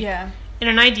be, like... Yeah. In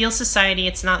an ideal society,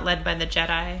 it's not led by the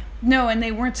Jedi. No, and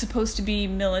they weren't supposed to be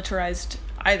militarized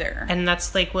either. And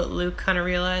that's, like, what Luke kind of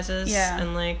realizes. Yeah.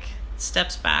 And, like,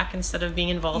 steps back instead of being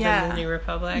involved in the New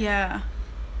Republic. Yeah.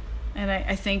 And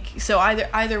I think, so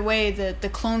either way, the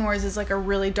Clone Wars is, like, a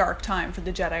really dark time for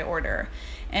the Jedi Order.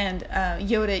 And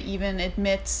Yoda even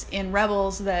admits in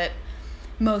Rebels that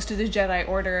most of the Jedi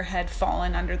Order had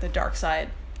fallen under the dark side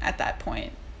at that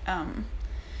point.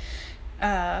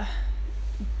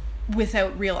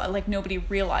 Without nobody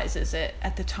realizes it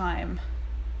at the time.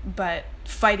 But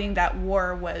fighting that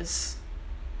war was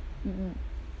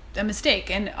a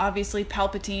mistake, and obviously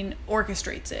Palpatine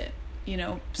orchestrates it.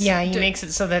 Yeah, he makes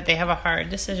it so that they have a hard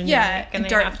decision to make, and they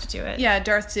have to do it. Yeah,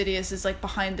 Darth Sidious is, like,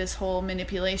 behind this whole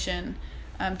manipulation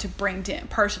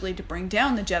partially to bring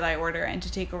down the Jedi Order and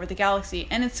to take over the galaxy,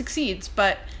 and it succeeds,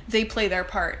 but they play their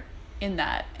part in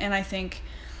that. And I think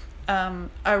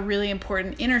a really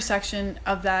important intersection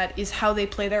of that is how they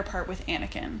play their part with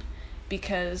Anakin.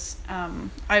 Because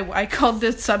I called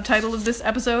the subtitle of this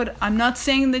episode, I'm not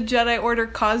saying the Jedi Order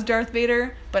caused Darth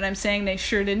Vader, but I'm saying they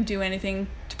sure didn't do anything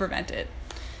to prevent it.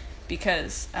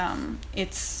 Because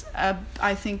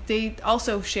I think they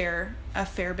also share a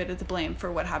fair bit of the blame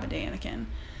for what happened to Anakin.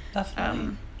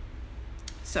 Definitely.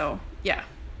 So, yeah.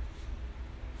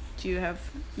 Do you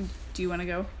want to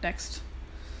go next?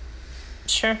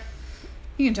 Sure.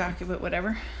 You can talk about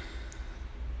whatever.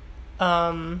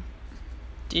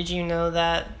 Did you know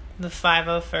that the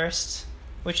 501st,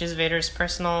 which is Vader's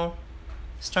personal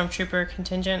stormtrooper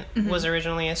contingent, was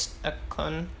originally a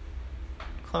clone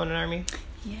army?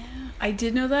 Yeah, I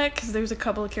did know that because there's a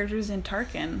couple of characters in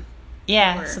Tarkin.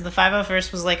 Yeah, so the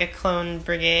 501st was like a clone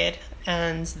brigade,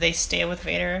 and they stay with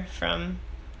Vader from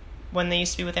when they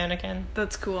used to be with Anakin.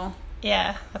 That's cool.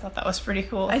 Yeah, I thought that was pretty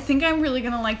cool. I think I'm really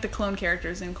going to like the clone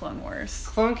characters in Clone Wars.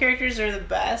 Clone characters are the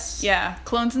best. Yeah,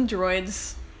 clones and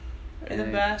droids are the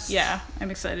best. Yeah, I'm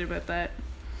excited about that.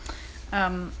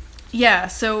 Yeah,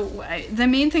 so the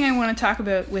main thing I want to talk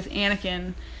about with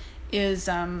Anakin is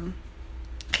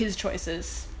his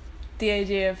choices. The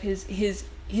idea of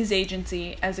his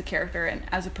agency as a character and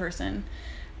as a person.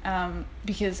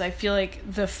 Because I feel like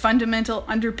the fundamental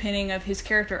underpinning of his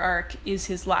character arc is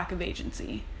his lack of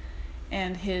agency.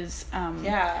 And his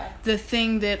the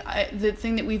thing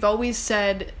that we've always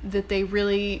said that they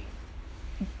really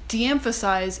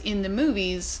de-emphasize in the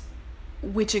movies,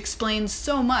 which explains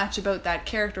so much about that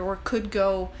character, or could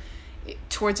go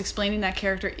towards explaining that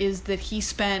character, is that he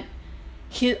spent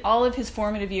all of his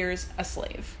formative years a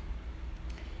slave.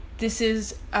 this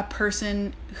is a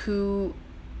person who,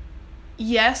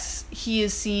 yes, he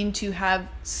is seen to have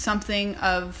something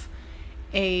of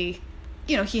a,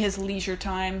 he has leisure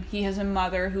time. He has a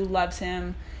mother who loves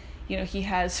him. He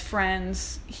has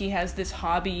friends. He has this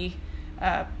hobby,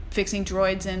 fixing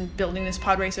droids and building this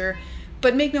pod racer.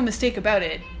 But make no mistake about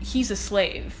it, he's a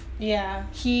slave. Yeah.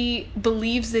 He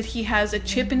believes that he has a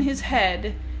chip in his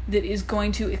head that is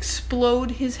going to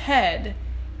explode his head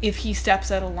if he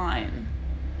steps out of line.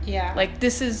 Yeah. Like,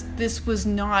 this was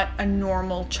not a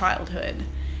normal childhood.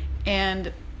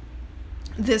 And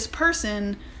this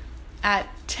person at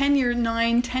 10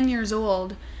 years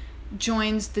old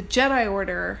joins the Jedi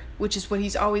Order, which is what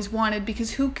he's always wanted,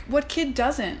 because what kid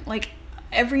doesn't? Like,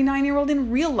 every 9-year-old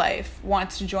in real life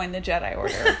wants to join the Jedi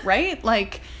Order, right?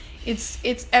 Like, it's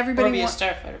everybody. Or be a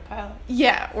starfighter pilot.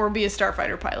 Yeah, or be a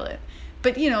starfighter pilot.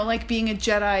 But like, being a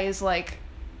Jedi is like,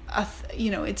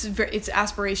 it's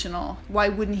aspirational. Why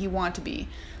wouldn't he want to be?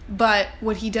 But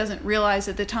what he doesn't realize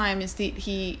at the time is that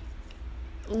he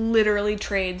literally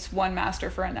trades one master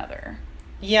for another.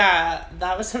 Yeah,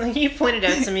 that was something you pointed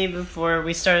out to me before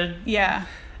we started. Yeah.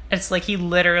 It's like he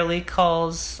literally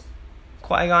calls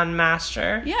Qui-Gon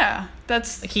master. Yeah,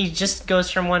 that's... Like, he just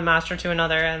goes from one master to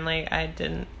another, and like, I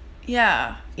didn't...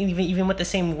 Yeah. Even with the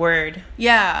same word.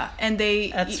 Yeah, and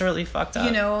they... That's really fucked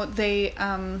up. They,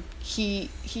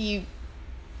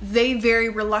 they very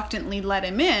reluctantly let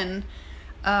him in,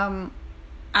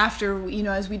 after,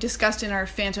 as we discussed in our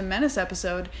Phantom Menace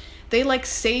episode, they, like,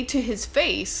 say to his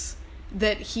face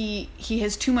that he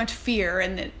has too much fear,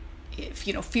 and that if,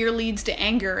 fear leads to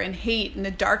anger and hate and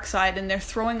the dark side, and they're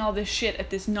throwing all this shit at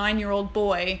this 9-year-old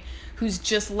boy who's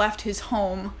just left his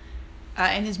home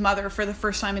and his mother for the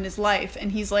first time in his life,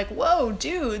 and he's like, whoa,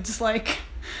 dudes, like,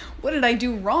 what did I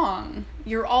do wrong?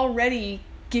 You're already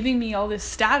giving me all this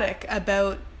static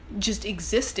about just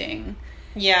existing.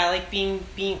 Yeah, like being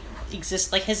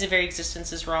like his very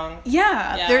existence is wrong.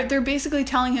 Yeah. They're basically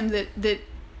telling him that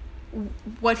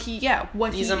what he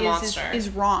is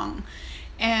wrong.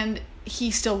 And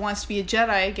he still wants to be a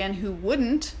Jedi again, who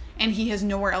wouldn't, and he has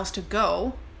nowhere else to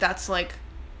go. That's like,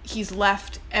 he's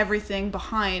left everything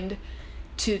behind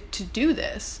to do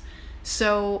this.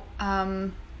 So,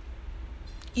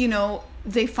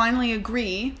 they finally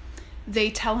agree. They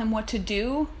tell him what to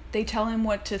do. They tell him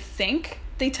what to think.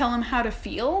 They tell him how to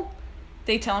feel.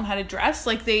 They tell him how to dress.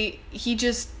 Like,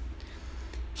 he's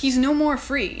no more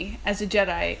free as a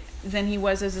Jedi than he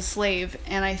was as a slave.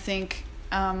 And I think,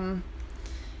 one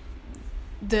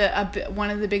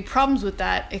of the big problems with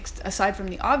that, aside from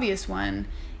the obvious one,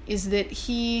 is that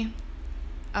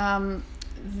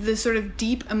the sort of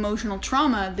deep emotional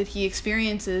trauma that he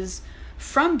experiences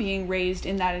from being raised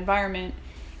in that environment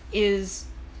is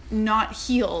not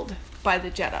healed by the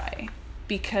Jedi,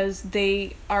 because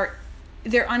they're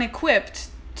unequipped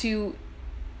to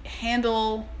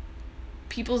handle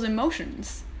people's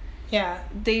emotions. Yeah.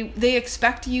 They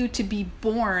expect you to be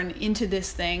born into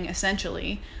this thing,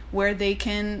 essentially, where they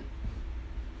can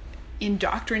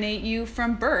indoctrinate you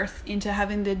from birth into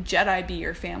having the Jedi be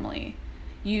your family.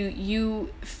 You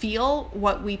feel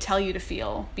what we tell you to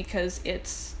feel, because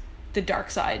it's the dark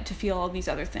side to feel all these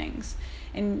other things.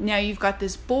 And now you've got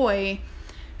this boy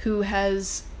who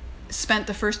has spent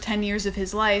the first 10 years of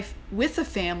his life with a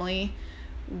family,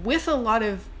 with a lot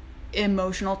of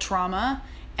emotional trauma,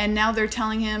 and now they're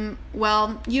telling him,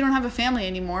 well, you don't have a family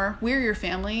anymore. We're your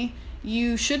family.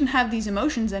 You shouldn't have these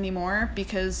emotions anymore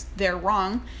because they're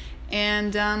wrong.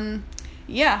 And,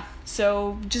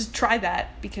 so just try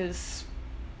that, because,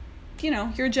 you're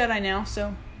a Jedi now,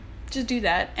 so just do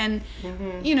that. And,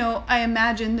 I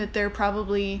imagine that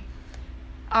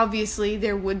obviously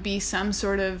there would be some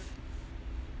sort of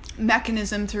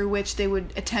mechanism through which they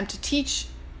would attempt to teach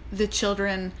the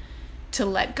children to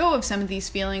let go of some of these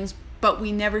feelings, but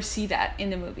we never see that in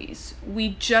the movies.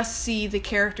 We just see the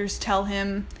characters tell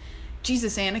him,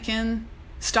 Jesus, Anakin,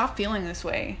 stop feeling this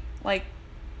way. Like,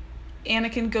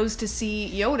 Anakin goes to see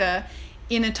Yoda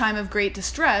in a time of great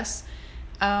distress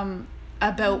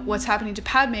about what's happening to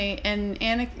Padme, and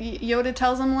Yoda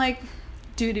tells him, like,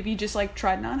 dude, have you just, like,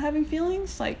 tried not having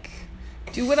feelings? Like,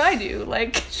 do what I do.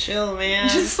 Like, chill, man.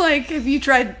 Just, like, have you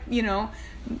tried,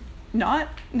 not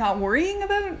worrying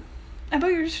about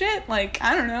your shit? Like,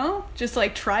 I don't know. Just,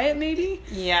 like, try it, maybe?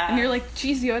 Yeah. And you're like,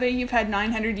 geez, Yoda, you've had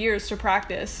 900 years to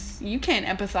practice. You can't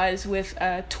empathize with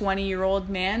a 20-year-old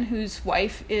man whose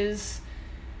wife is,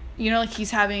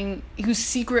 whose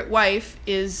secret wife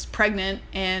is pregnant,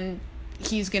 and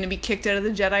he's going to be kicked out of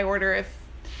the Jedi Order if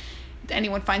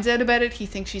anyone finds out about it. He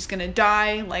thinks she's going to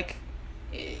die. Like,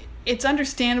 it's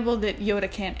understandable that Yoda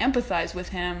can't empathize with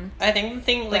him. I think the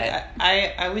thing, like,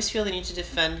 I always feel the need to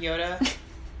defend Yoda.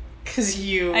 Because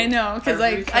I know, because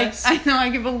I know I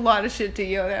give a lot of shit to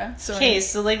Yoda.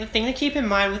 So like, the thing to keep in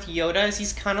mind with Yoda is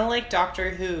he's kind of like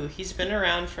Doctor Who. He's been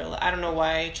around for, I don't know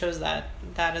why I chose that.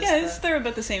 They're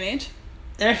about the same age.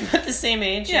 They're about the same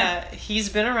age, yeah. He's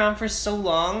been around for so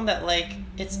long that, like,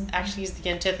 it's actually he's the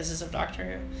antithesis of Doctor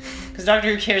Who. Because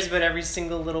Doctor Who cares about every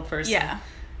single little person. Yeah.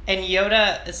 And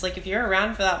Yoda, it's like, if you're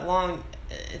around for that long,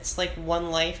 it's like one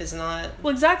life is not...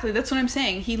 Well, exactly. That's what I'm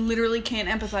saying. He literally can't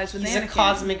empathize with Anakin. He's a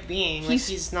cosmic being.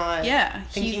 He's not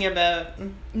thinking about...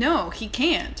 No, he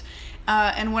can't.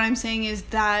 And what I'm saying is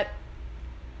that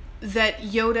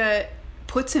Yoda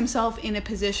puts himself in a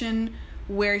position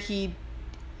where he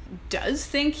does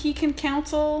think he can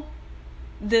counsel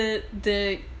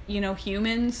the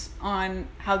humans on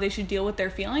how they should deal with their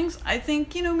feelings. I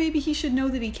think, maybe he should know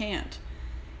that he can't.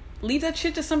 Leave that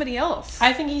shit to somebody else.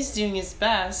 I think he's doing his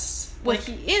best. Well,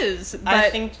 he is, but... I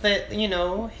think that, the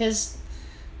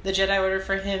Jedi Order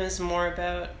for him is more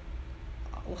about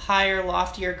higher,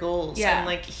 loftier goals. Yeah. And,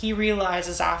 like, he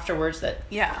realizes afterwards that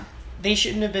they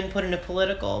shouldn't have been put in a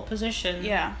political position.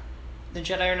 Yeah. The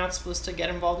Jedi are not supposed to get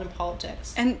involved in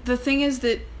politics. And the thing is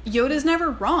that Yoda's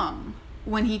never wrong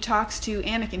when he talks to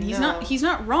Anakin. He's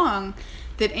not wrong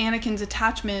that Anakin's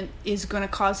attachment is going to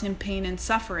cause him pain and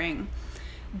suffering.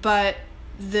 But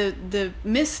the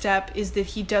misstep is that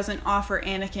he doesn't offer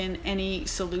Anakin any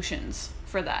solutions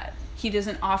for that. He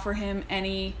doesn't offer him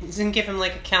any... He doesn't give him,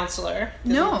 like, a counselor.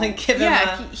 He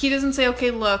doesn't say,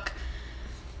 okay, look,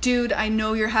 dude, I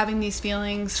know you're having these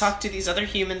feelings. Talk to these other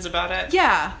humans about it.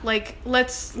 Yeah, like,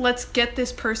 let's get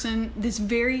this person, this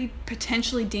very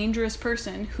potentially dangerous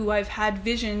person who I've had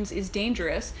visions is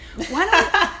dangerous.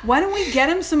 Why don't we get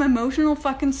him some emotional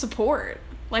fucking support?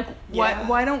 Like,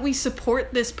 why don't we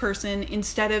support this person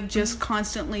instead of just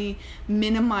constantly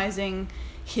minimizing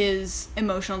his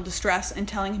emotional distress and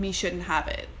telling him he shouldn't have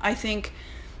it? I think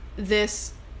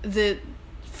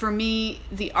for me,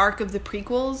 the arc of the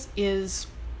prequels is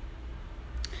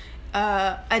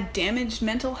a damaged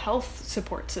mental health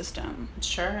support system.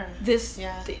 Sure.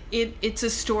 It's a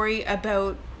story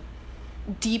about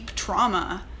deep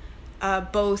trauma,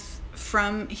 both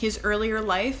from his earlier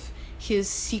life, his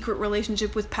secret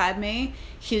relationship with Padme,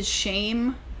 his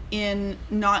shame in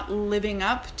not living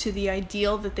up to the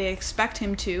ideal that they expect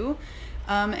him to,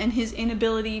 and his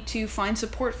inability to find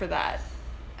support for that.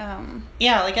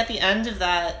 Like at the end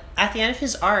of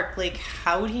his arc, like,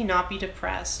 how would he not be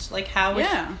depressed? Like, how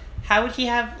would he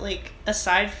have, like,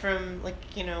 aside from, like,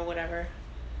 whatever,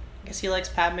 I guess he likes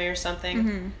Padme or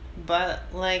something, but,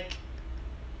 like,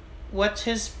 what's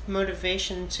his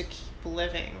motivation to keep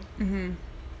living?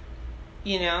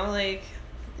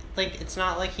 Like it's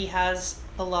not like he has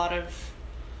a lot of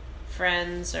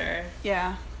friends or...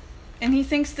 Yeah. And he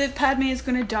thinks that Padme is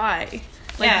going to die.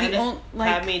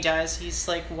 Padme dies, he's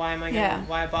like,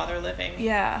 why bother living?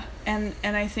 Yeah. And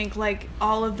I think, like,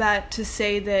 all of that to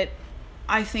say that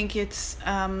I think it's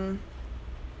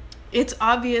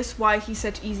obvious why he's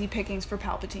such easy pickings for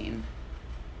Palpatine.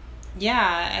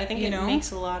 Yeah, I think it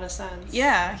makes a lot of sense.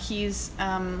 Yeah, he's...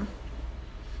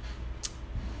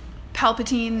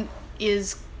 Palpatine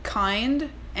is kind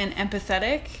and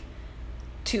empathetic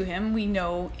to him. We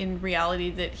know in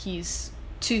reality that he's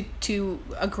to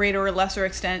a greater or lesser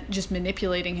extent just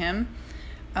manipulating him.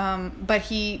 But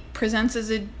he presents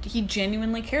he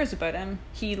genuinely cares about him.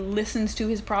 He listens to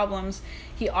his problems.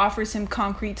 He offers him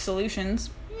concrete solutions,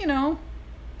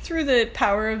 through the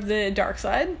power of the dark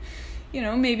side.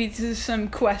 Maybe there's some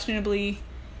questionably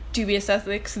dubious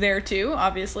ethics there too,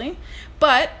 obviously.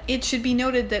 But it should be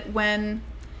noted that when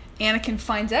Anakin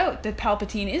finds out that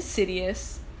Palpatine is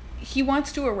Sidious, he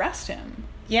wants to arrest him.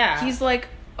 Yeah. He's like,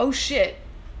 oh shit,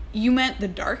 you meant the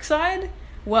dark side?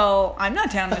 Well, I'm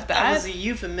not down with that. That was a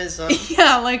euphemism.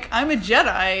 Yeah, like, I'm a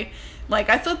Jedi. Like,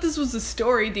 I thought this was a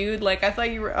story, dude. Like, I thought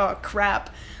you were... Oh,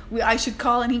 crap. I should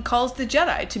call... And he calls the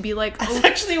Jedi to be like... That's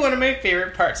actually one of my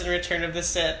favorite parts in Return of the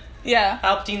Sith. Yeah.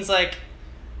 Palpatine's like,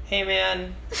 hey,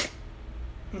 man,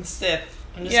 I'm Sith.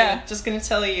 I'm just gonna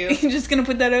tell you. You're just gonna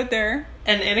put that out there.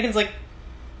 And Anakin's like,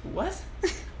 what?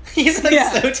 He's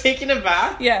like so taken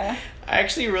aback. Yeah. I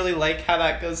actually really like how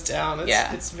that goes down.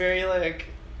 It's very like...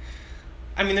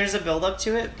 I mean, there's a build up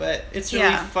to it, but it's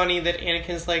really funny that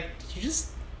Anakin's like, did you just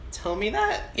tell me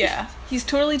that? Yeah. He's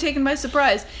totally taken by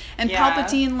surprise. And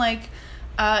Palpatine, like,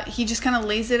 he just kind of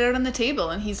lays it out on the table.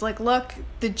 And he's like, look,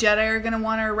 the Jedi are going to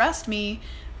want to arrest me,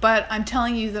 but I'm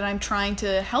telling you that I'm trying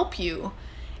to help you.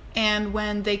 And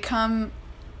when they come,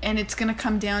 and it's going to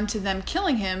come down to them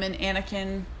killing him, and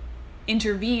Anakin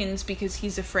intervenes because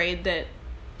he's afraid that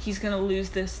he's going to lose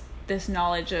this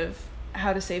knowledge of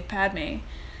how to save Padme.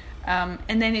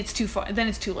 And then it's too far. Then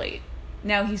it's too late.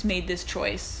 Now he's made this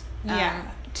choice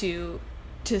to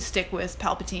stick with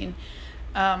Palpatine.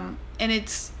 And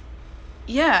it's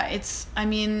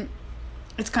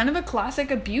kind of a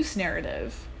classic abuse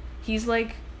narrative. He's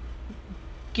like,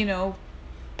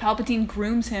 Palpatine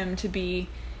grooms him to be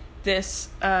this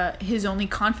his only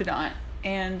confidant,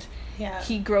 and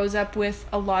he grows up with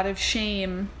a lot of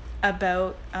shame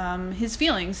about his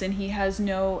feelings, and he has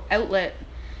no outlet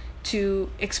to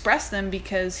express them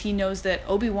because he knows that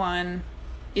Obi-Wan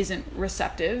isn't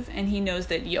receptive, and he knows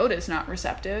that Yoda's not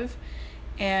receptive,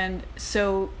 and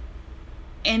so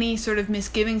any sort of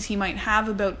misgivings he might have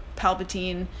about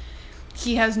Palpatine,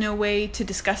 he has no way to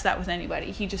discuss that with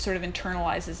anybody. He just sort of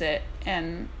internalizes it,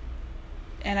 and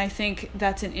I think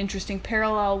that's an interesting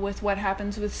parallel with what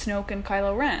happens with Snoke and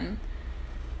Kylo Ren,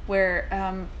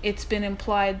 where it's been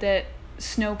implied that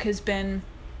Snoke has been,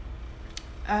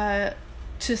 to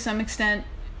some extent,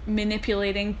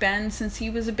 manipulating Ben since he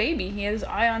was a baby. He had his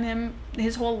eye on him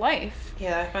his whole life.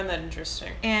 Yeah, I find that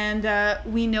interesting. And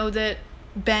we know that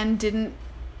Ben didn't,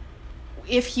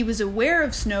 if he was aware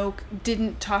of Snoke,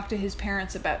 didn't talk to his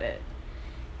parents about it.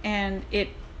 And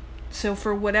so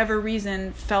for whatever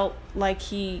reason, felt like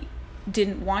he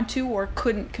didn't want to or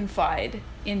couldn't confide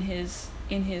in his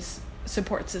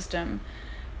support system.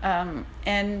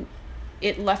 And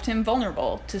it left him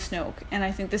vulnerable to Snoke. And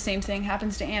I think the same thing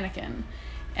happens to Anakin.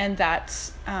 And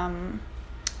that's,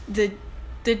 the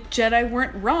Jedi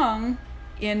weren't wrong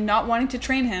in not wanting to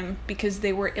train him because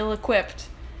they were ill-equipped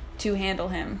to handle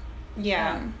him.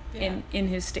 In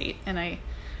his state. And I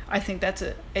think that's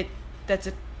a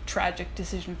tragic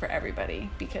decision for everybody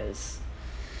because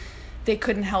they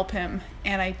couldn't help him,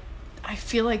 and I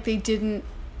feel like they didn't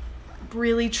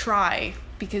really try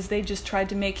because they just tried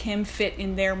to make him fit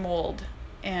in their mold.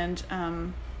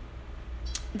 And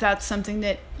that's something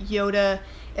that Yoda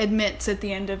admits at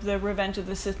the end of the Revenge of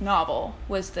the Sith novel,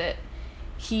 was that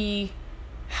he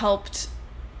helped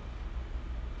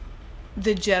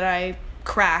the Jedi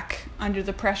crack under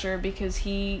the pressure because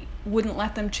he wouldn't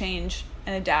let them change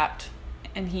and adapt,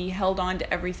 and he held on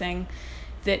to everything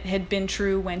that had been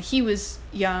true when he was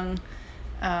young,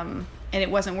 and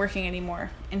it wasn't working anymore,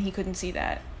 and he couldn't see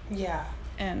that.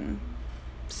 And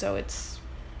so it's,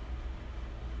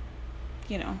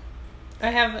 I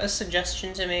have a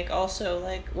suggestion to make also.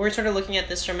 Like, we're sort of looking at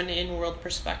this from an in-world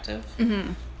perspective,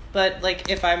 but like,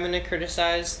 if I'm going to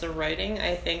criticize the writing,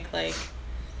 I think like,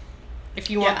 if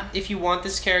you want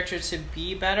this character to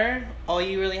be better, all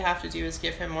you really have to do is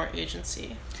give him more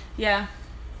agency. Yeah.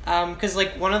 Because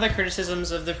like, one of the criticisms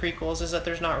of the prequels is that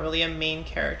there's not really a main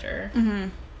character.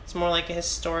 It's more like a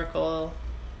historical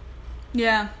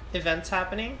events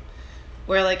happening,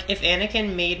 where like, if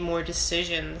Anakin made more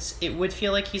decisions, it would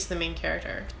feel like he's the main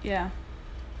character.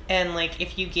 And like,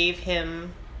 if you gave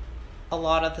him a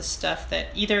lot of the stuff that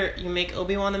either you make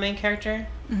Obi-Wan the main character,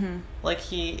 like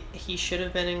he should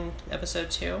have been in episode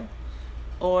 2,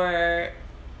 or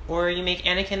you make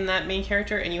Anakin that main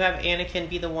character and you have Anakin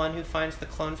be the one who finds the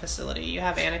clone facility. You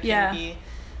have Anakin be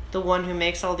the one who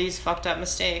makes all these fucked up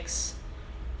mistakes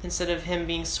instead of him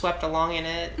being swept along in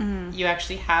it. You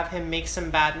actually have him make some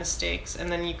bad mistakes,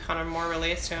 and then you kind of more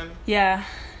relates to him.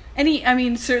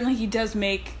 And certainly he does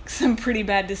make some pretty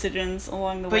bad decisions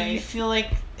along the way. But you feel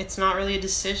like it's not really a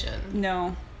decision.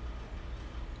 No.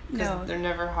 Because they're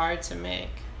never hard to make.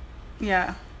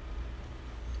 Yeah.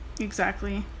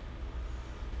 Exactly.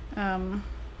 I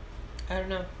don't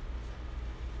know.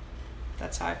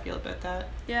 That's how I feel about that.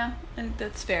 Yeah, I think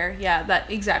that's fair. Yeah, that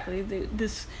exactly.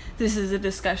 This is a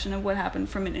discussion of what happened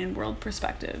from an in-world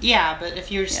perspective. Yeah, but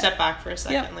if you step back for a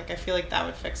second, like, I feel like that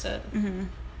would fix it. You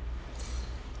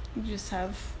just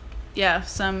have,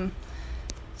 some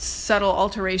subtle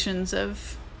alterations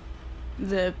of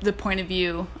the point of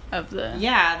view of the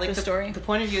the story. The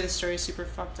point of view of the story is super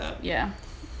fucked up. Yeah.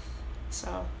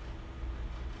 So,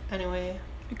 anyway.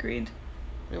 Agreed.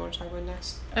 What do you want to talk about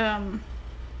next?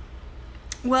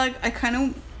 Well,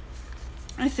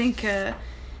 I think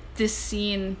this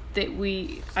scene that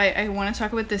I want to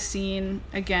talk about this scene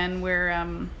again where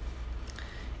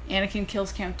Anakin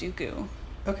kills Count Dooku.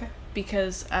 Okay.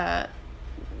 Because,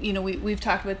 we've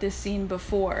talked about this scene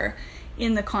before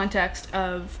in the context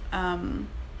of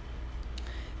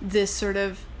this sort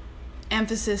of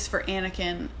emphasis for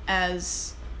Anakin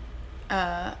as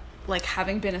like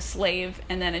having been a slave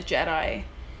and then a Jedi.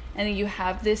 And then you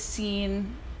have this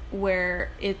scene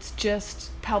where it's just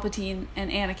Palpatine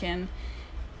and Anakin.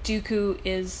 Dooku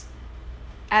is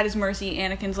at his mercy.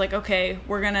 Anakin's like, okay,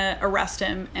 we're gonna arrest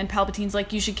him. And Palpatine's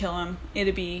like, you should kill him.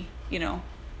 It'd be,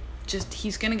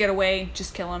 he's gonna get away,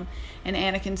 just kill him. And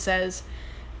Anakin says,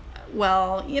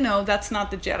 well, that's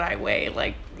not the Jedi way.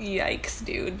 Like, yikes,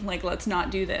 dude. Like, let's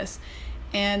not do this.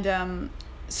 And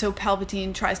so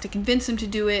Palpatine tries to convince him to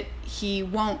do it. He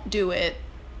won't do it.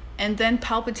 And then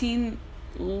Palpatine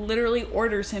literally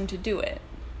orders him to do it.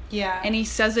 Yeah. And he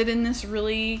says it in this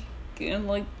really,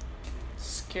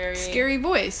 scary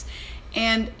voice.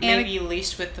 And maybe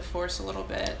laced with the Force a little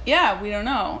bit. Yeah, we don't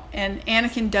know. And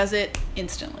Anakin does it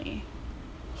instantly.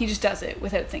 He just does it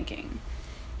without thinking.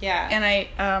 Yeah.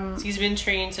 And so he's been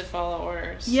trained to follow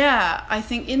orders. Yeah, I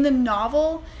think in the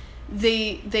novel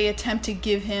they attempt to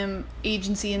give him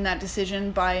agency in that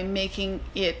decision by making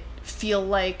it feel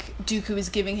like Dooku is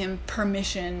giving him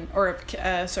permission, or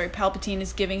Palpatine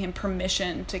is giving him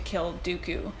permission to kill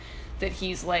Dooku. That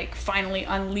he's like finally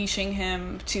unleashing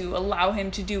him to allow him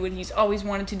to do what he's always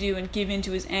wanted to do and give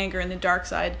into his anger and the dark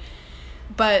side.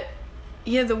 But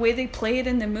yeah, the way they play it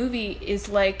in the movie is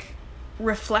like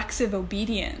reflexive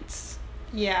obedience.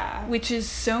 Yeah. Which is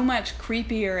so much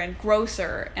creepier and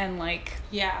grosser and like...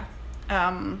 Yeah.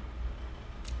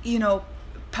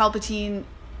 Palpatine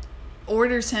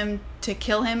orders him to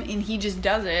kill him and he just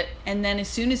does it. And then as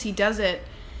soon as he does it,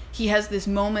 he has this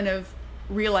moment of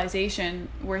realization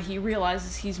where he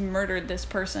realizes he's murdered this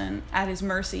person at his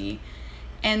mercy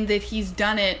and that he's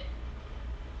done it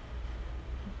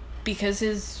because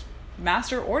his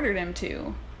master ordered him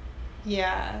to.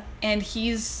 Yeah. And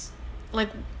he's like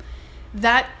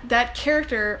that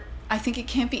character, I think it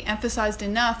can't be emphasized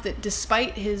enough that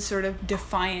despite his sort of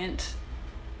defiant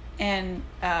and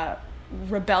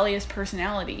rebellious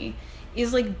personality,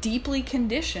 is like deeply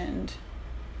conditioned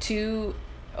to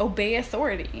obey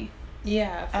authority.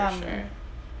 Yeah, for sure.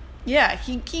 Yeah,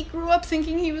 he grew up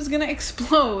thinking he was gonna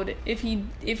explode if he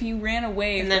ran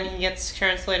away. And then he gets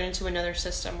translated into another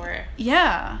system where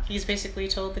he's basically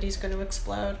told that he's going to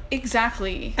explode.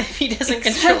 Exactly. If he doesn't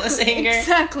control his anger.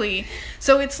 Exactly.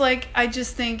 So it's like, I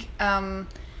just think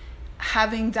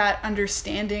having that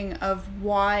understanding of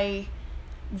why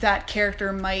that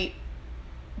character might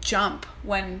jump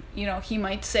when, he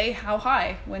might say how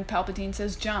high when Palpatine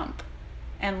says jump.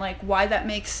 And like why that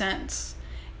makes sense.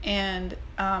 And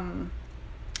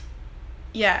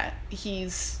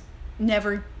he's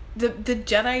never the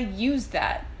Jedi use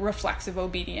that reflexive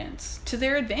obedience to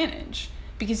their advantage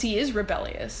because he is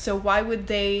rebellious. So why would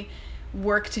they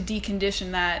work to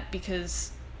decondition that?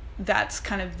 Because that's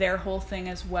kind of their whole thing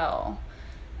as well.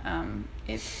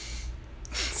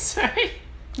 Sorry.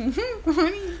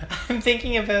 I'm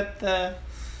thinking about that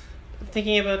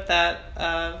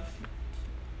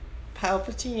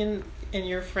Palpatine and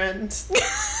your friends.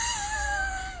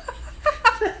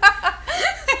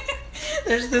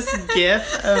 There's this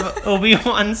gif of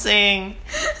Obi-Wan saying,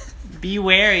 "Be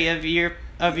wary of your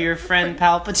friend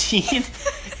Palpatine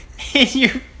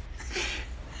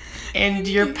and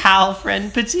your pal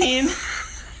friend Patine."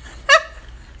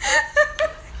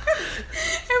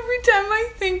 Every time I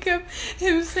think of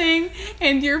him saying,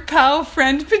 "and your pal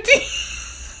friend Patine,"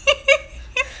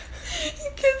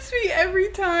 it gets me every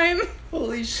time.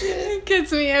 Holy shit. It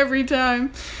gets me every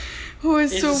time. Oh,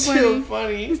 it's so funny. So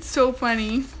funny. It's so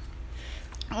funny.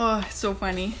 Oh, it's so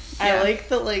funny. Yeah. I like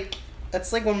that,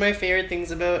 that's one of my favorite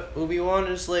things about Obi-Wan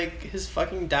is his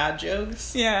fucking dad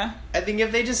jokes. Yeah. I think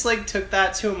if they just took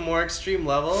that to a more extreme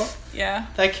level,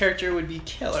 that character would be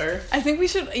killer. I think we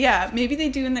should, maybe they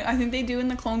do I think they do in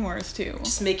the Clone Wars too.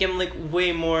 Just make him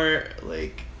way more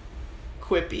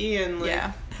quippy and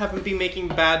have him be making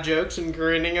bad jokes and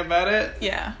grinning about it.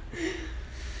 Yeah.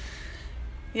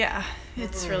 Yeah,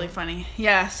 it's really funny.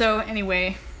 Yeah, so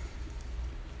anyway,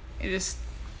 I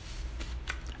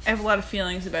have a lot of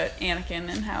feelings about Anakin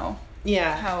and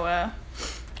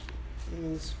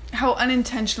how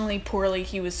unintentionally poorly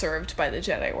he was served by the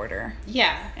Jedi Order.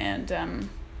 Yeah. And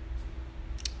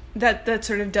that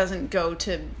sort of doesn't go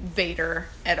to Vader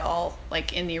at all,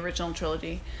 in the original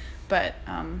trilogy, but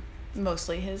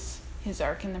mostly his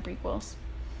arc in the prequels.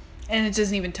 And it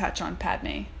doesn't even touch on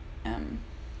Padme,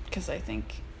 because I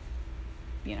think,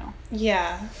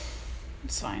 yeah,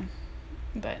 it's fine.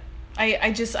 But I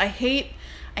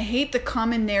hate the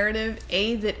common narrative,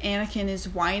 that Anakin is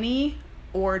whiny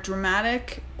or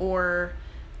dramatic or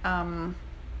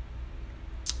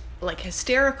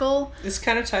hysterical. This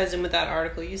kind of ties in with that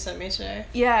article you sent me today.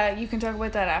 Yeah, you can talk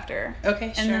about that after.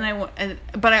 Okay, sure. And then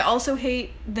but I also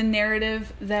hate the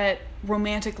narrative that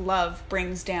romantic love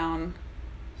brings down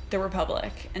the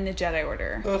Republic and the Jedi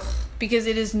Order. Ugh. Because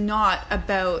it is not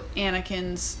about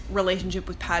Anakin's relationship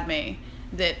with Padme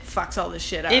that fucks all this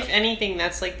shit up. If anything,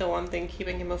 that's the one thing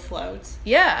keeping him afloat.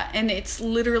 Yeah, and it's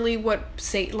literally what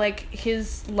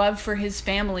his love for his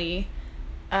family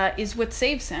is what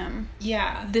saves him.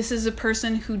 Yeah. This is a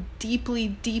person who deeply,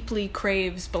 deeply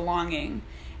craves belonging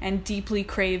and deeply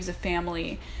craves a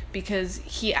family because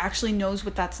he actually knows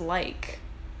what that's like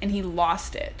and he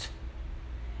lost it.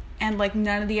 And like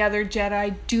none of the other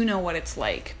Jedi do know what it's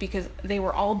like because they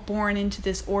were all born into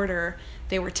this order.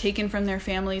 They were taken from their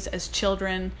families as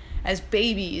children, as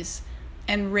babies,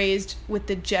 and raised with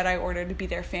the Jedi Order to be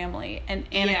their family. And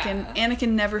Anakin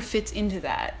never fits into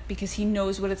that because he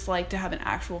knows what it's like to have an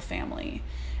actual family.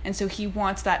 And so he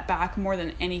wants that back more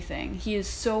than anything. He is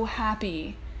so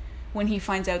happy when he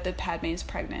finds out that Padme is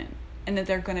pregnant and that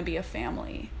they're going to be a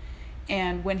family.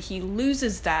 And when he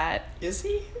loses that... Is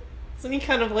he? Isn't he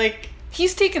kind of like...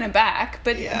 He's taken aback,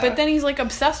 but then he's like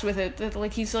obsessed with it. That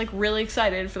like he's like really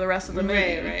excited for the rest of the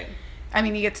movie. Right. I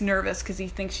mean, he gets nervous because he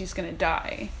thinks she's going to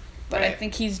die. But I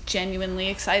think he's genuinely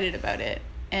excited about it.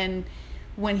 And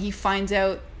when he finds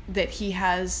out that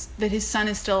his son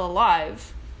is still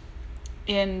alive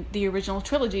in the original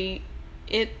trilogy,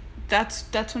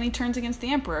 that's when he turns against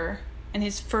the Emperor. And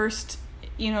his first,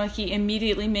 he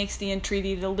immediately makes the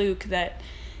entreaty to Luke that,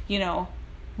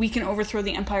 we can overthrow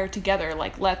the Empire together.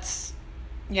 Like, let's...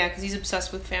 Yeah, because he's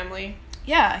obsessed with family.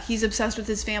 Yeah, he's obsessed with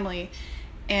his family.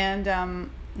 And,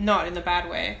 not in the bad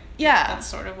way. Yeah. That's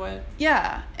sort of what...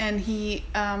 Yeah, and he,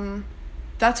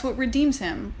 that's what redeems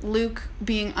him. Luke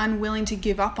being unwilling to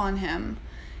give up on him.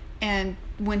 And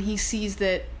when he sees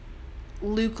that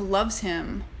Luke loves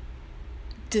him,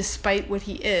 despite what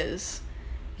he is,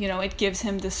 it gives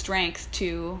him the strength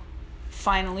to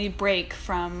finally break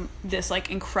from this,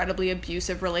 like, incredibly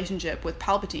abusive relationship with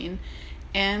Palpatine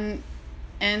and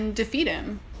defeat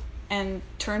him and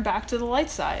turn back to the light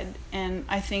side. And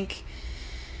I think...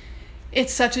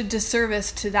 it's such a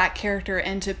disservice to that character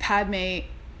and to Padme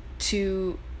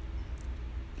to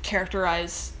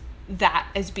characterize that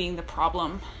as being the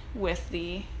problem with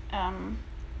the...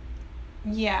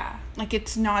 Like,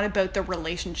 it's not about the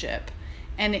relationship.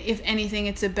 And if anything,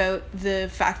 it's about the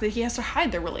fact that he has to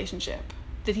hide the relationship.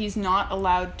 That he's not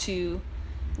allowed to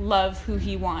love who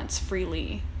he wants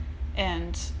freely.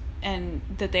 And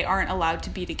that they aren't allowed to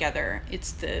be together.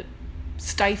 It's the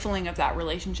stifling of that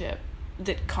relationship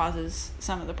that causes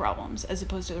some of the problems as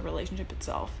opposed to the relationship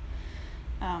itself,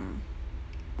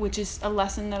 which is a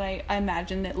lesson that I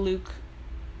imagine that Luke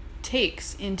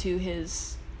takes into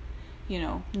his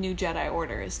new Jedi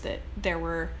Order, is that there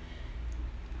were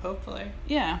hopefully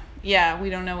we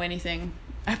don't know anything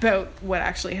about what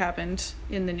actually happened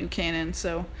in the new canon,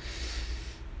 so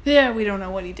we don't know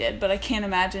what he did, but I can't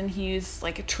imagine he's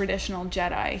like a traditional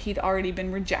Jedi. He'd already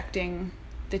been rejecting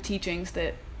the teachings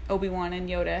that Obi-Wan and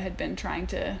Yoda had been trying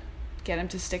to get him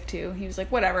to stick to. He was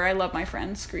like, whatever, I love my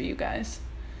friends, screw you guys.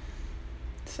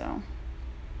 So,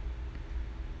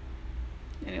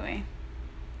 anyway.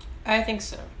 I think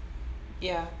so.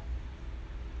 Yeah.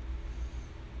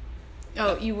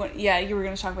 Oh, you were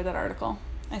going to talk about that article,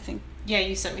 I think. Yeah,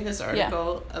 you sent me this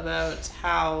article about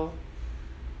how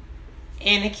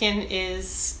Anakin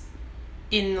is,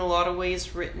 in a lot of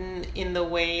ways, written in the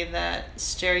way that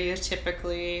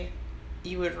stereotypically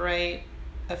you would write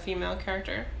a female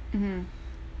character. Mm-hmm.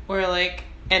 Where, like,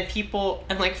 and people,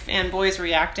 and, like, fanboys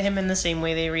react to him in the same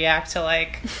way they react to,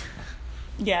 like...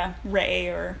 Rey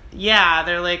or... Yeah,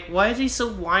 they're like, why is he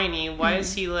so whiny? Why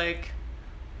is he, like...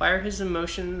 Why are his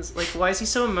emotions... Like, why is he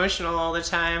so emotional all the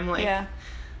time? Like, I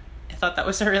thought that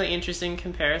was a really interesting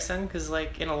comparison, because,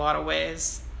 like, in a lot of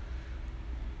ways,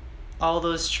 all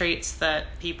those traits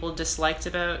that people disliked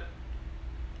about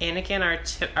Anakin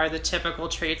are the typical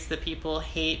traits that people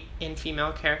hate in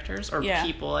female characters, or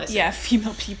people, I say. Yeah,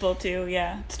 female people too,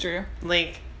 it's true.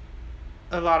 Like,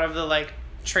 a lot of the, like,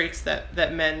 traits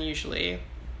that men usually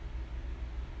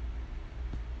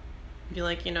be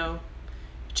like,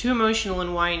 too emotional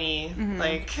and whiny,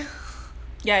 like...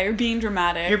 Yeah, you're being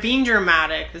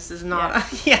dramatic. This is not...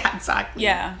 Yeah, exactly.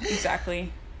 Yeah,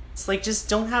 exactly. It's like, just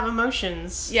don't have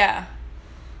emotions. Yeah.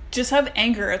 Just have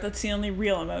anger. That's the only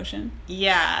real emotion.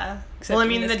 Yeah. Except well, I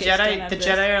mean, the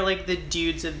Jedi are like the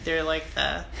dudes of... They're like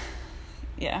the...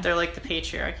 Yeah. They're like the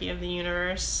patriarchy of the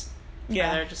universe.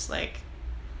 Yeah. They're just like...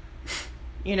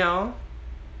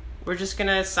 we're just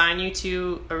gonna assign you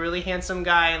to a really handsome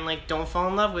guy and, like, don't fall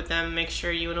in love with them. Make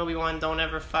sure you and Obi-Wan don't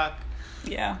ever fuck.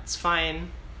 Yeah. It's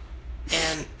fine.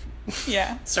 And...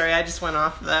 Yeah. Sorry, I just went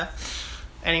off the...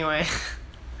 Anyway...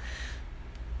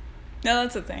 No,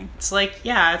 that's the thing. It's like,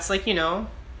 you have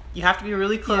to be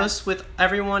really close with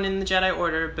everyone in the Jedi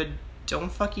Order, but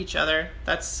don't fuck each other.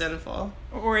 That's sinful.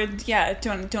 Or,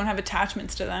 don't have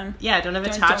attachments to them. Yeah, don't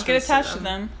get attached to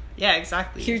them. Yeah,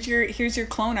 exactly. Here's your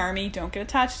clone army. Don't get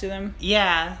attached to them.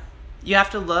 Yeah. You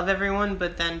have to love everyone,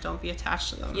 but then don't be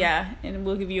attached to them. Yeah, and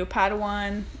we'll give you a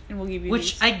Padawan, and we'll give you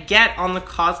Which I get on the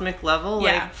cosmic level.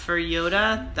 Yeah. Like, for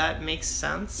Yoda, that makes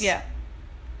sense. Yeah.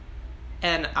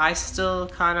 And I still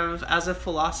kind of, as a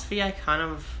philosophy, I kind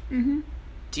of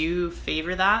do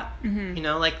favor that. You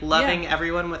know, like, loving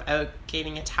everyone without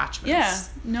gaining attachments. Yeah.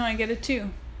 No, I get it, too.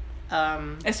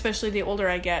 Especially the older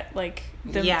I get, like,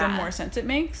 the more sense it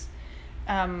makes.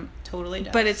 Totally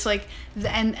does. But it's like,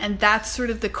 and that's sort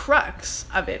of the crux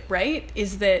of it, right?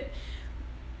 Is that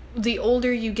the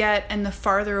older you get and the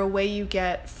farther away you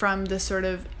get from the sort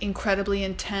of incredibly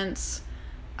intense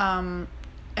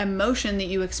emotion that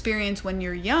you experience when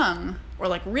you're young, or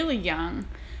like really young,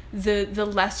 the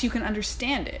less you can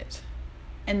understand it.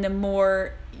 And the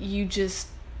more you just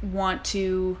want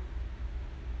to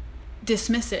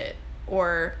dismiss it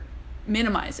or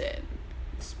minimize it.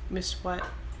 Miss what?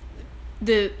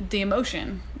 The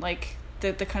emotion, like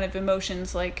the kind of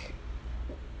emotions, like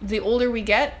the older we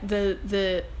get,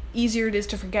 the easier it is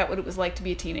to forget what it was like to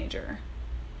be a teenager.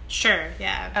 Sure,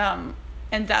 yeah.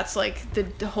 And that's like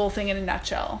the whole thing in a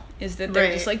nutshell, is that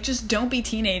they're just like, just don't be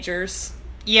teenagers.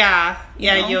 Yeah,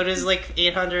 you know? Yoda's like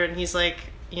 800 and he's like,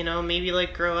 you know, maybe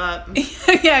like grow up.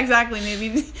 Yeah, exactly.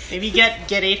 Maybe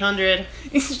get 800.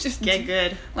 It's just get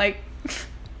good. Like,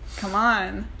 come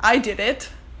on, I did it.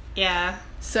 Yeah.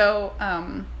 So,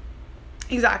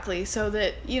 exactly. So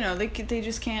that, you know, they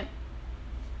just can't.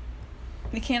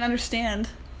 They can't understand.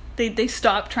 They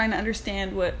stop trying to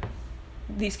understand what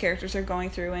these characters are going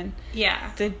through, and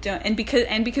they don't. And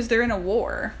because they're in a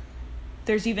war,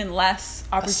 there's even less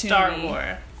opportunity.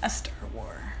 A Star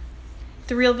War.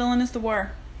 The real villain is the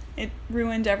war. It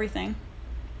ruined everything.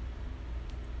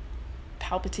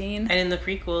 Palpatine. And in the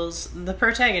prequels, the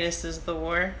protagonist is the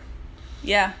war.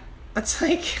 Yeah. That's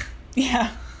like...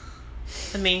 Yeah.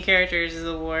 The main character is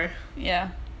the war.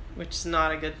 Yeah. Which is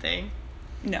not a good thing.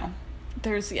 No.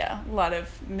 There's, a lot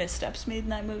of missteps made in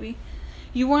that movie.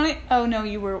 You want it? Oh, no,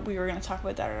 we were going to talk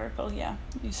about that article. Yeah.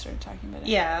 You started talking about it.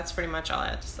 Yeah, that's pretty much all.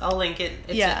 I'll link it.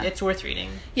 It's worth reading.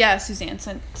 Yeah, Suzanne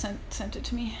sent it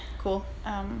to me. Cool.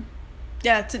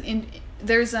 Yeah,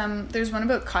 there's one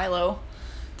about Kylo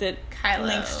that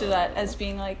links to that as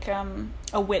being like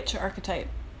a witch archetype.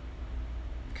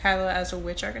 Kylo as a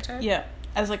witch archetype? Yeah,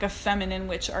 as like a feminine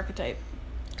witch archetype.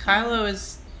 Kylo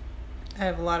is... I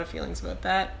have a lot of feelings about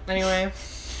that. Anyway.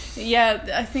 Yeah,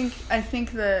 I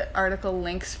think the article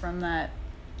links from that.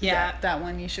 Yeah. That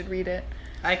one, you should read it.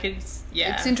 I could...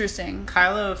 Yeah. It's interesting.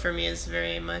 Kylo, for me, is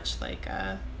very much like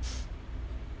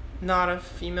not a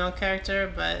female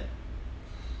character, but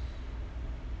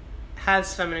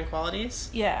has feminine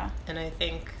qualities. Yeah. And I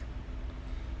think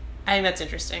that's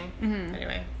interesting. Mm-hmm.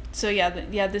 Anyway. So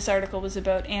this article was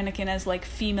about Anakin as like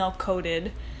female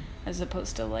coded, as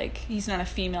opposed to like he's not a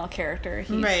female character.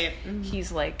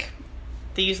 He's like,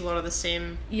 they use a lot of the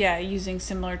same. Yeah, using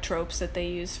similar tropes that they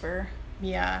use for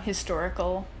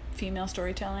historical female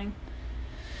storytelling,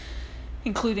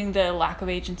 including the lack of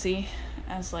agency,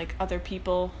 as like other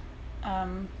people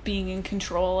being in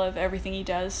control of everything he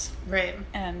does. Right.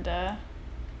 And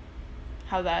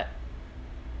how that,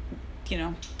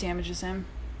 damages him.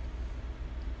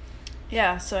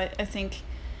 Yeah, so I think,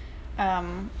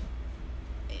 I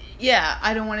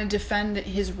don't want to defend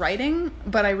his writing,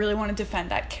 but I really want to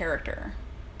defend that character.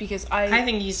 Because I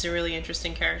think he's a really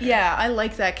interesting character. Yeah, I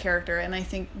like that character, and I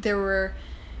think there were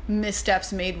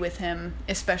missteps made with him,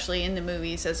 especially in the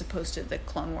movies as opposed to the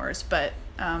Clone Wars, but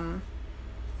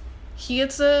he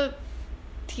gets a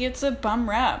bum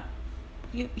rap.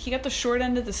 He got the short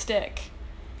end of the stick.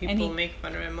 People make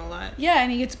fun of him a lot. Yeah,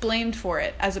 and he gets blamed for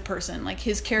it as a person. Like,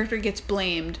 his character gets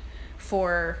blamed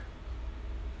for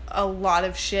a lot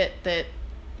of shit that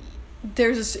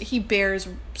he bears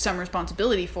some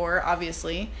responsibility for,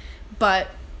 obviously, but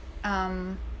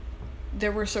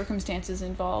there were circumstances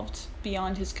involved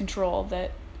beyond his control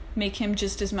that make him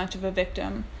just as much of a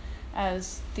victim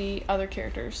as the other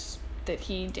characters that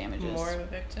he damages. More of a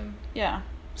victim? Yeah,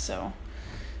 so...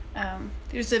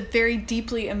 there's a very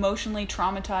deeply emotionally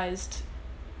traumatized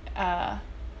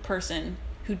person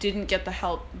who didn't get the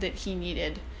help that he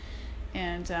needed,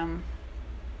 and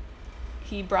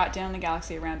he brought down the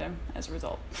galaxy around him as a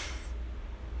result.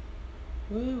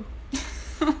 Woo.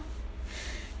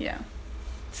 Yeah.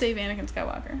 Save Anakin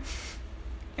Skywalker.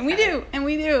 And we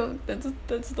do.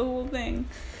 That's the whole thing.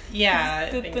 Yeah,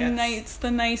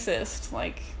 the nicest,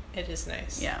 like... It is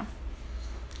nice. Yeah.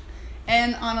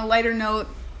 And on a lighter note,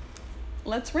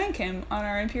 let's rank him on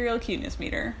our Imperial cuteness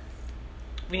meter.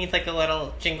 We need like a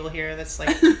little jingle here that's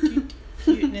like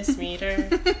cuteness meter.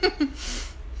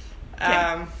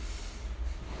 Okay.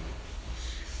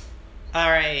 All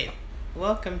right.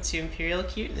 Welcome to Imperial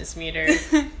Cuteness Meter.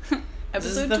 Episode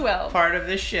this is 12. Part of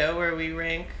the show where we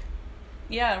rank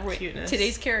cuteness.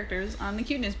 Today's characters on the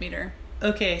cuteness meter.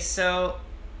 Okay, so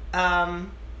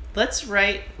let's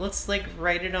write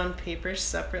it on paper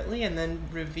separately and then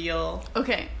reveal.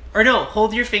 Okay. Or no,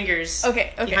 hold your fingers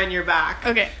okay. behind your back.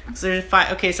 Okay. So there's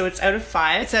 5. Okay, so it's out of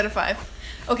 5. It's out of 5.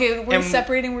 Okay, we're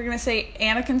separating. We're going to say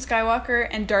Anakin Skywalker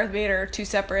and Darth Vader, 2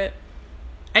 separate.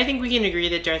 I think we can agree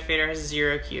that Darth Vader has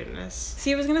 0 cuteness.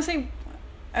 See, I was gonna say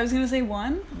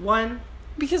 1. 1.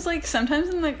 Because sometimes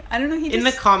in I don't know, in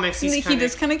the comics he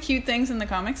does kind of cute things in the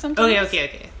comics sometimes.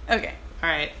 Okay. All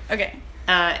right. Okay.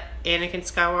 Anakin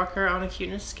Skywalker on a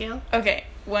cuteness scale. Okay,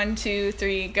 1, 2,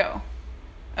 3, go.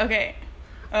 Okay.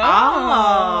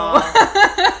 Oh.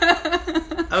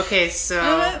 Okay, so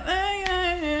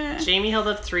Jayme held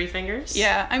up 3 fingers.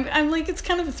 Yeah, I'm it's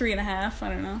kind of a 3.5. I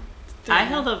don't know. I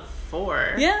held up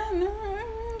 4. Yeah, no,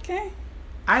 okay.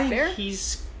 I think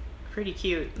he's pretty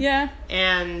cute. Yeah.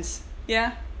 And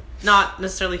yeah. Not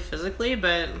necessarily physically,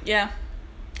 but yeah.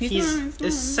 He's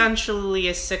essentially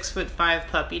a 6'5"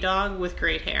 puppy dog with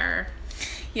great hair.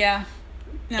 Yeah.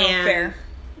 No, fair.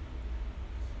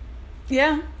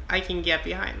 Yeah. I can get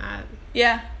behind that.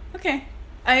 Yeah. Okay.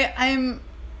 I'm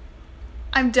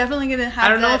definitely gonna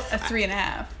have a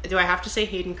 3.5. Do I have to say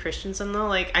Hayden Christensen though?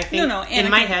 I think no, Anakin,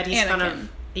 in my head Anakin.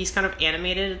 he's kind of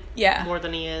animated more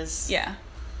than he is. Yeah.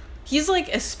 He's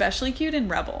especially cute in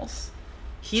Rebels.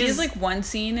 He's one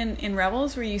scene in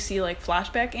Rebels where you see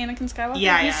flashback Anakin Skywalker.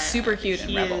 Yeah, he's super cute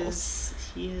in Rebels.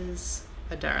 He is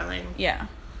a darling. Yeah.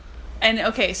 And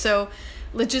okay, so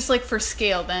let's just for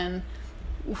scale then,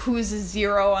 who's a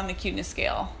 0 on the cuteness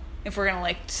scale? If we're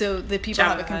gonna so the people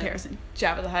have a comparison.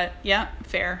 Jabba the Hutt. Yeah,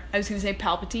 fair. I was gonna say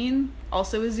Palpatine,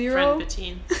 also a 0.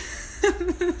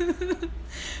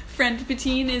 Friend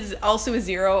Patine is also a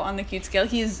 0 on the cute scale.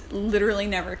 He is literally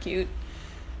never cute.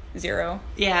 0.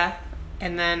 Yeah.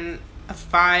 And then a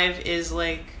 5 is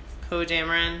Poe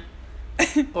Dameron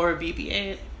or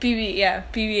BB-8.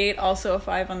 BB-8 also a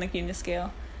 5 on the cuteness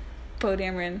scale. Poe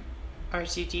Dameron.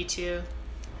 R2-D2.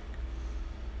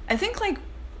 I think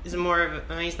is more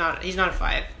of he's not a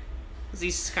 5.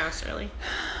 He's kind of surly.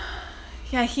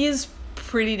 Yeah, he is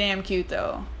pretty damn cute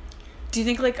though. Do you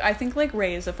think I think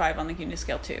Rey is a 5 on the cuteness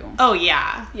scale too? Oh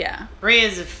yeah. Yeah. Rey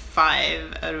is a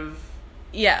 5 out of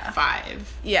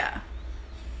 5. Yeah.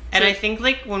 And I think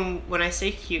when I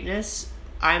say cuteness,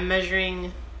 I'm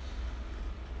measuring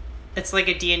it's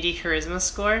a D&D charisma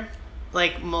score.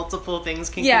 Multiple things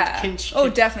can oh,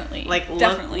 definitely.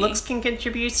 Definitely. Looks can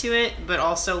contribute to it, but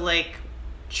also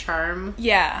charm.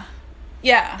 Yeah.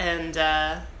 And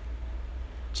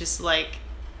just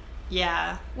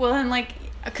yeah. Well, and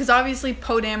because obviously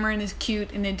Poe Dameron is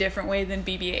cute in a different way than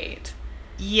BB-8.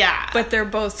 Yeah. But they're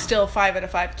both still 5 out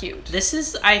of 5 cute. This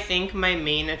is, I think, my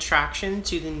main attraction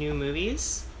to the new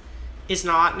movies is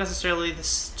not necessarily the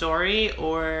story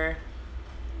or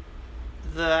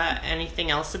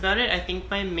anything else about it. I think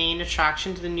my main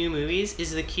attraction to the new movies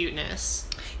is the cuteness.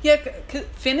 Yeah, cause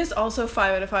Finn is also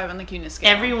 5 out of 5 on the cuteness scale.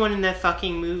 Everyone in that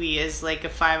fucking movie is a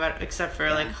 5 out, except for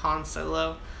Han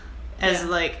Solo. As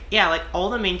all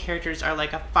the main characters are a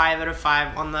 5 out of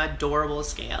 5 on the adorable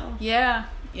scale. Yeah.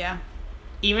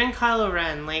 Even Kylo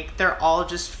Ren, they're all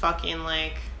just fucking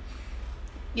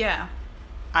yeah.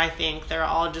 I think they're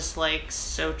all just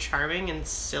so charming and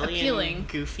silly, appealing, and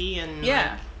goofy, and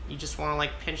you just want to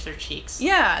pinch their cheeks.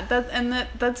 Yeah,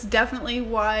 that's definitely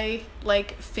why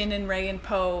Finn and Rey and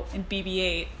Poe and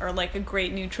BB-8 are a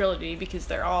great new trilogy, because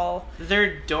they're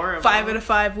adorable. 5 out of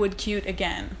 5 would cute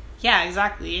again. Yeah,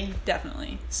 exactly.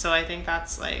 Definitely. So I think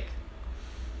that's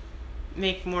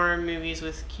make more movies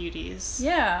with cuties.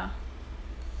 Yeah.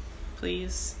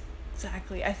 Please.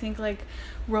 Exactly. I think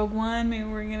Rogue One, maybe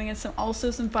we're gonna get some 5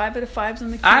 out of 5s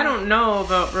on the cute. I don't know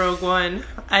about Rogue One.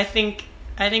 I think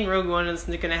Rogue One is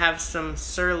going to have some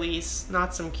surlies,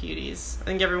 not some cuties. I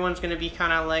think everyone's going to be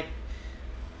kind of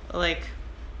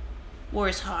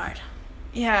war's hard.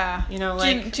 Yeah.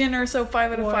 Jyn Erso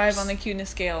 5 out of 5 on the cuteness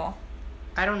scale.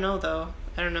 I don't know though.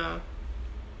 I don't know.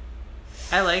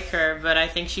 I like her, but I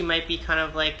think she might be kind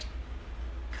of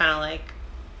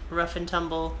rough and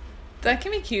tumble. That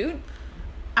can be cute.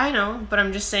 I know, but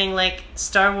I'm just saying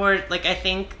Star Wars, I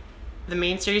think the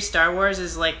main series Star Wars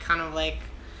is kind of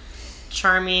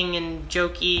charming and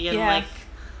jokey and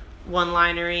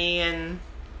one-linery and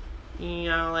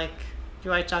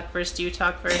do I talk first, do you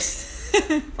talk first?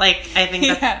 I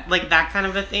think that's that kind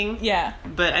of a thing. Yeah.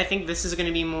 But I think this is going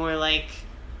to be more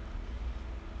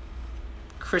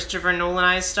Christopher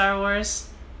Nolanized Star Wars.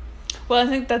 Well, I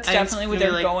think that's definitely what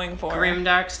they're going for.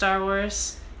 Grimdark Star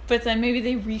Wars. But then maybe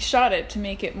they reshot it to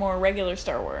make it more regular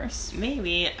Star Wars.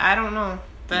 Maybe. I don't know.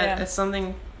 But it's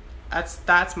something...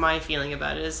 That's my feeling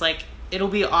about it. It's like, it'll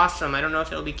be awesome. I don't know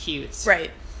if it'll be cute. Right.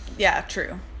 Yeah,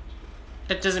 true.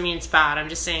 It doesn't mean it's bad. I'm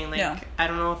just saying, like, I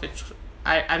don't know if it's...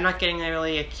 I'm not getting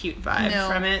really a cute vibe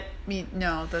from it.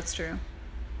 No, that's true.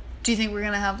 Do you think we're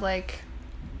going to have, like,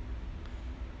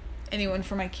 anyone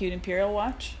for my cute Imperial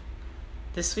watch?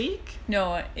 This week?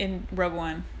 No, in Rogue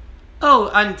One.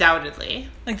 Oh, undoubtedly.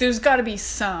 Like, there's got to be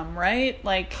some, right?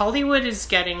 Like, Hollywood is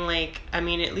getting, like, I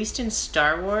mean, at least in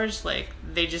Star Wars, like,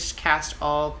 they just cast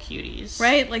all cuties.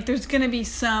 Right? Like, there's going to be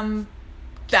some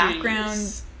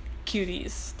background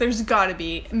cuties. There's got to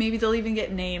be. Maybe they'll even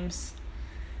get names.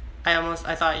 I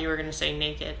thought you were going to say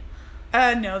naked.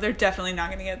 No, they're definitely not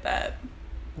going to get that.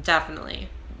 Definitely.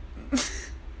 Do you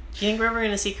think we're ever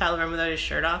going to see Kylo Ren without his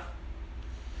shirt off?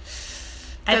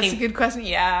 That's a good question.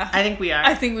 Yeah. I think we are.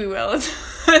 I think we will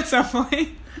at some point.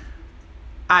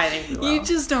 I think we will. You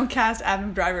just don't cast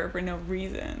Adam Driver for no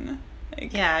reason.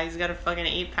 Like, yeah, he's got a fucking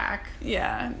 8-pack.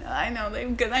 Yeah, I know.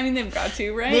 They've got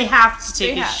to, right? They have to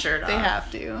take his shirt off. They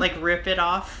have to. Like, rip it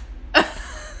off.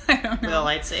 I don't know. With a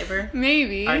lightsaber.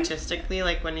 Maybe. Artistically,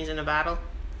 like when he's in a battle.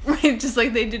 Right, just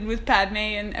like they did with Padme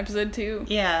in episode 2.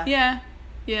 Yeah.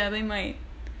 Yeah, they might.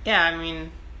 Yeah, I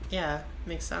mean, yeah,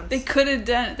 makes sense. They could have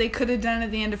done it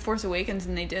at the end of Force Awakens,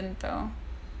 and they didn't, though.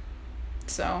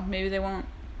 So, maybe they won't.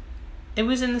 It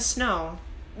was in the snow.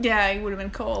 Yeah, it would have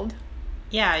been cold.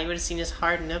 Yeah, you would have seen his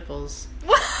hard nipples.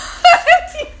 What?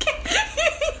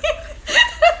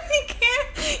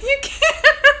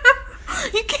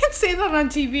 You can't say that on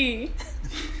TV.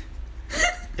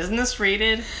 Isn't this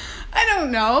rated? I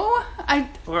don't know.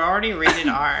 We're already rated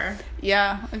R.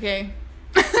 Yeah, okay.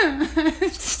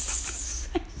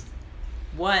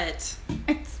 What?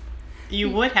 You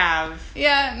would have.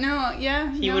 Yeah, no,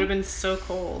 yeah. He would have been so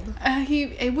cold.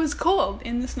 It was cold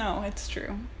in the snow, it's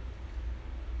true.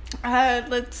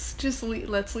 Let's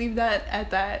leave that at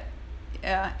that.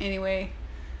 Yeah, anyway.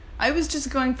 I was just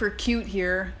going for cute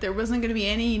here. There wasn't going to be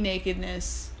any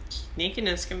nakedness.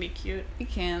 Nakedness can be cute. It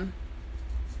can.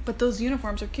 But those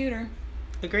uniforms are cuter.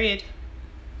 Agreed.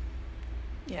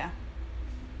 Yeah.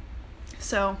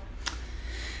 So,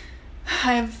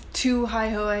 I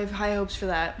have high hopes for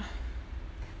that.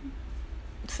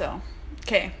 So,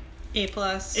 okay. A+.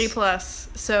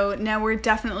 So now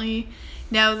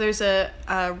there's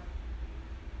a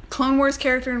Clone Wars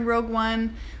character in Rogue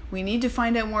One. We need to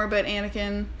find out more about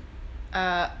Anakin.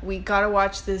 We gotta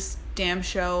watch this damn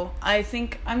show. I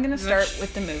think I'm gonna start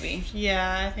with the movie.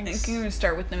 Yeah, I think I'm gonna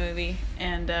start with the movie.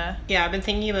 And yeah, I've been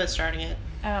thinking about starting it.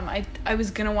 I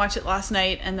was gonna watch it last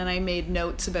night, and then I made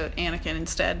notes about Anakin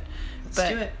instead. Let's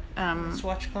do it. Let's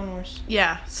watch Clone Wars.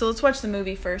 Yeah, so let's watch the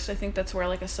movie first. I think that's where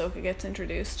like Ahsoka gets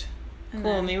introduced.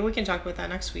 Cool. Maybe we can talk about that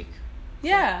next week.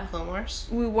 Yeah. Clone Wars.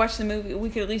 We watch the movie. We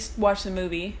could at least watch the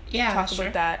movie. Yeah. Talk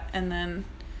about that, and then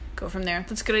go from there.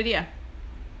 That's a good idea.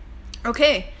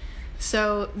 Okay,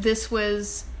 so this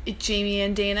was Jayme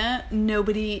and Dana.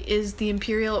 Nobody is the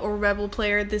Imperial or Rebel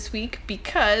player this week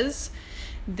because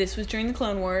this was during the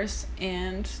Clone Wars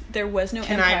and there was no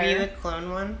Empire. Can I be the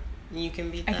clone one? You can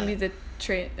be the... I can be the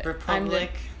trade... Republic?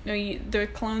 The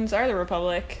clones are the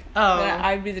Republic. Oh.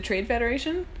 I'd be the Trade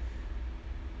Federation?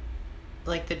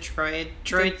 Like the droid...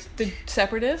 The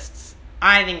Separatists?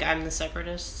 I think I'm the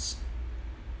Separatists.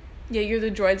 Yeah, you're the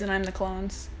droids and I'm the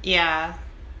clones. Yeah.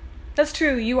 That's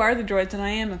true. You are the droids and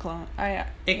I am a clone. Yeah.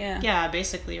 Yeah,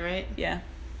 basically, right? Yeah.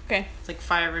 Okay. It's like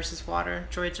fire versus water.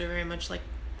 Droids are very much like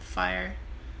fire.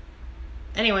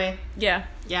 Anyway. Yeah.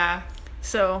 Yeah.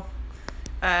 So,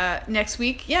 next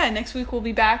week we'll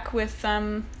be back with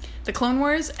the Clone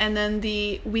Wars, and then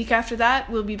the week after that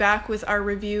we'll be back with our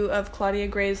review of Claudia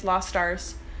Gray's Lost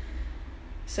Stars.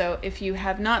 So, if you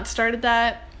have not started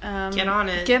that, get on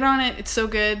it. It's so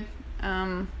good.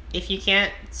 If you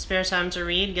can't spare time to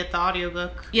read, get the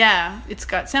audiobook. Yeah, it's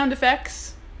got sound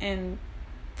effects and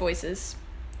voices.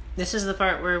 This is the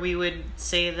part where we would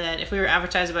say that if we were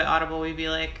advertised by Audible, we'd be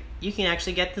like, you can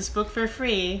actually get this book for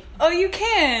free. Oh, you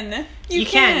can. You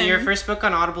can. Your first book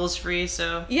on Audible is free,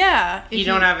 so yeah, you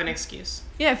don't have an excuse.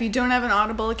 Yeah, if you don't have an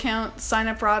Audible account, sign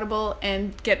up for Audible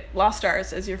and get Lost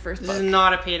Stars as your first book. This is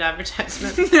not a paid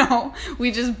advertisement. No,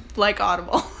 we just like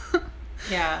Audible.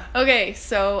 Yeah. Okay,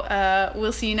 so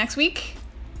we'll see you next week,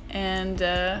 and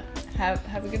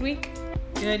have a good week.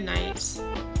 Good night.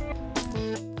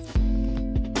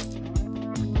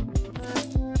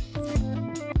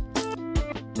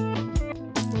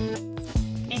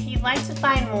 If you'd like to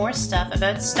find more stuff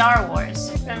about Star Wars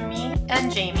from me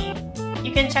and Jayme,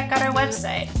 you can check out our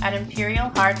website at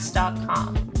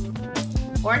imperialhearts.com.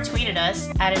 or tweet at us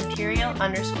at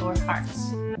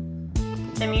Imperial_Hearts.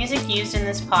 The music used in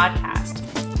this podcast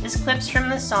is clips from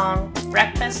the song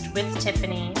Breakfast with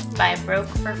Tiffany by Broke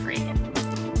for Free.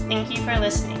 Thank you for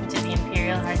listening to the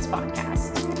Imperial Hearts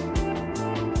podcast.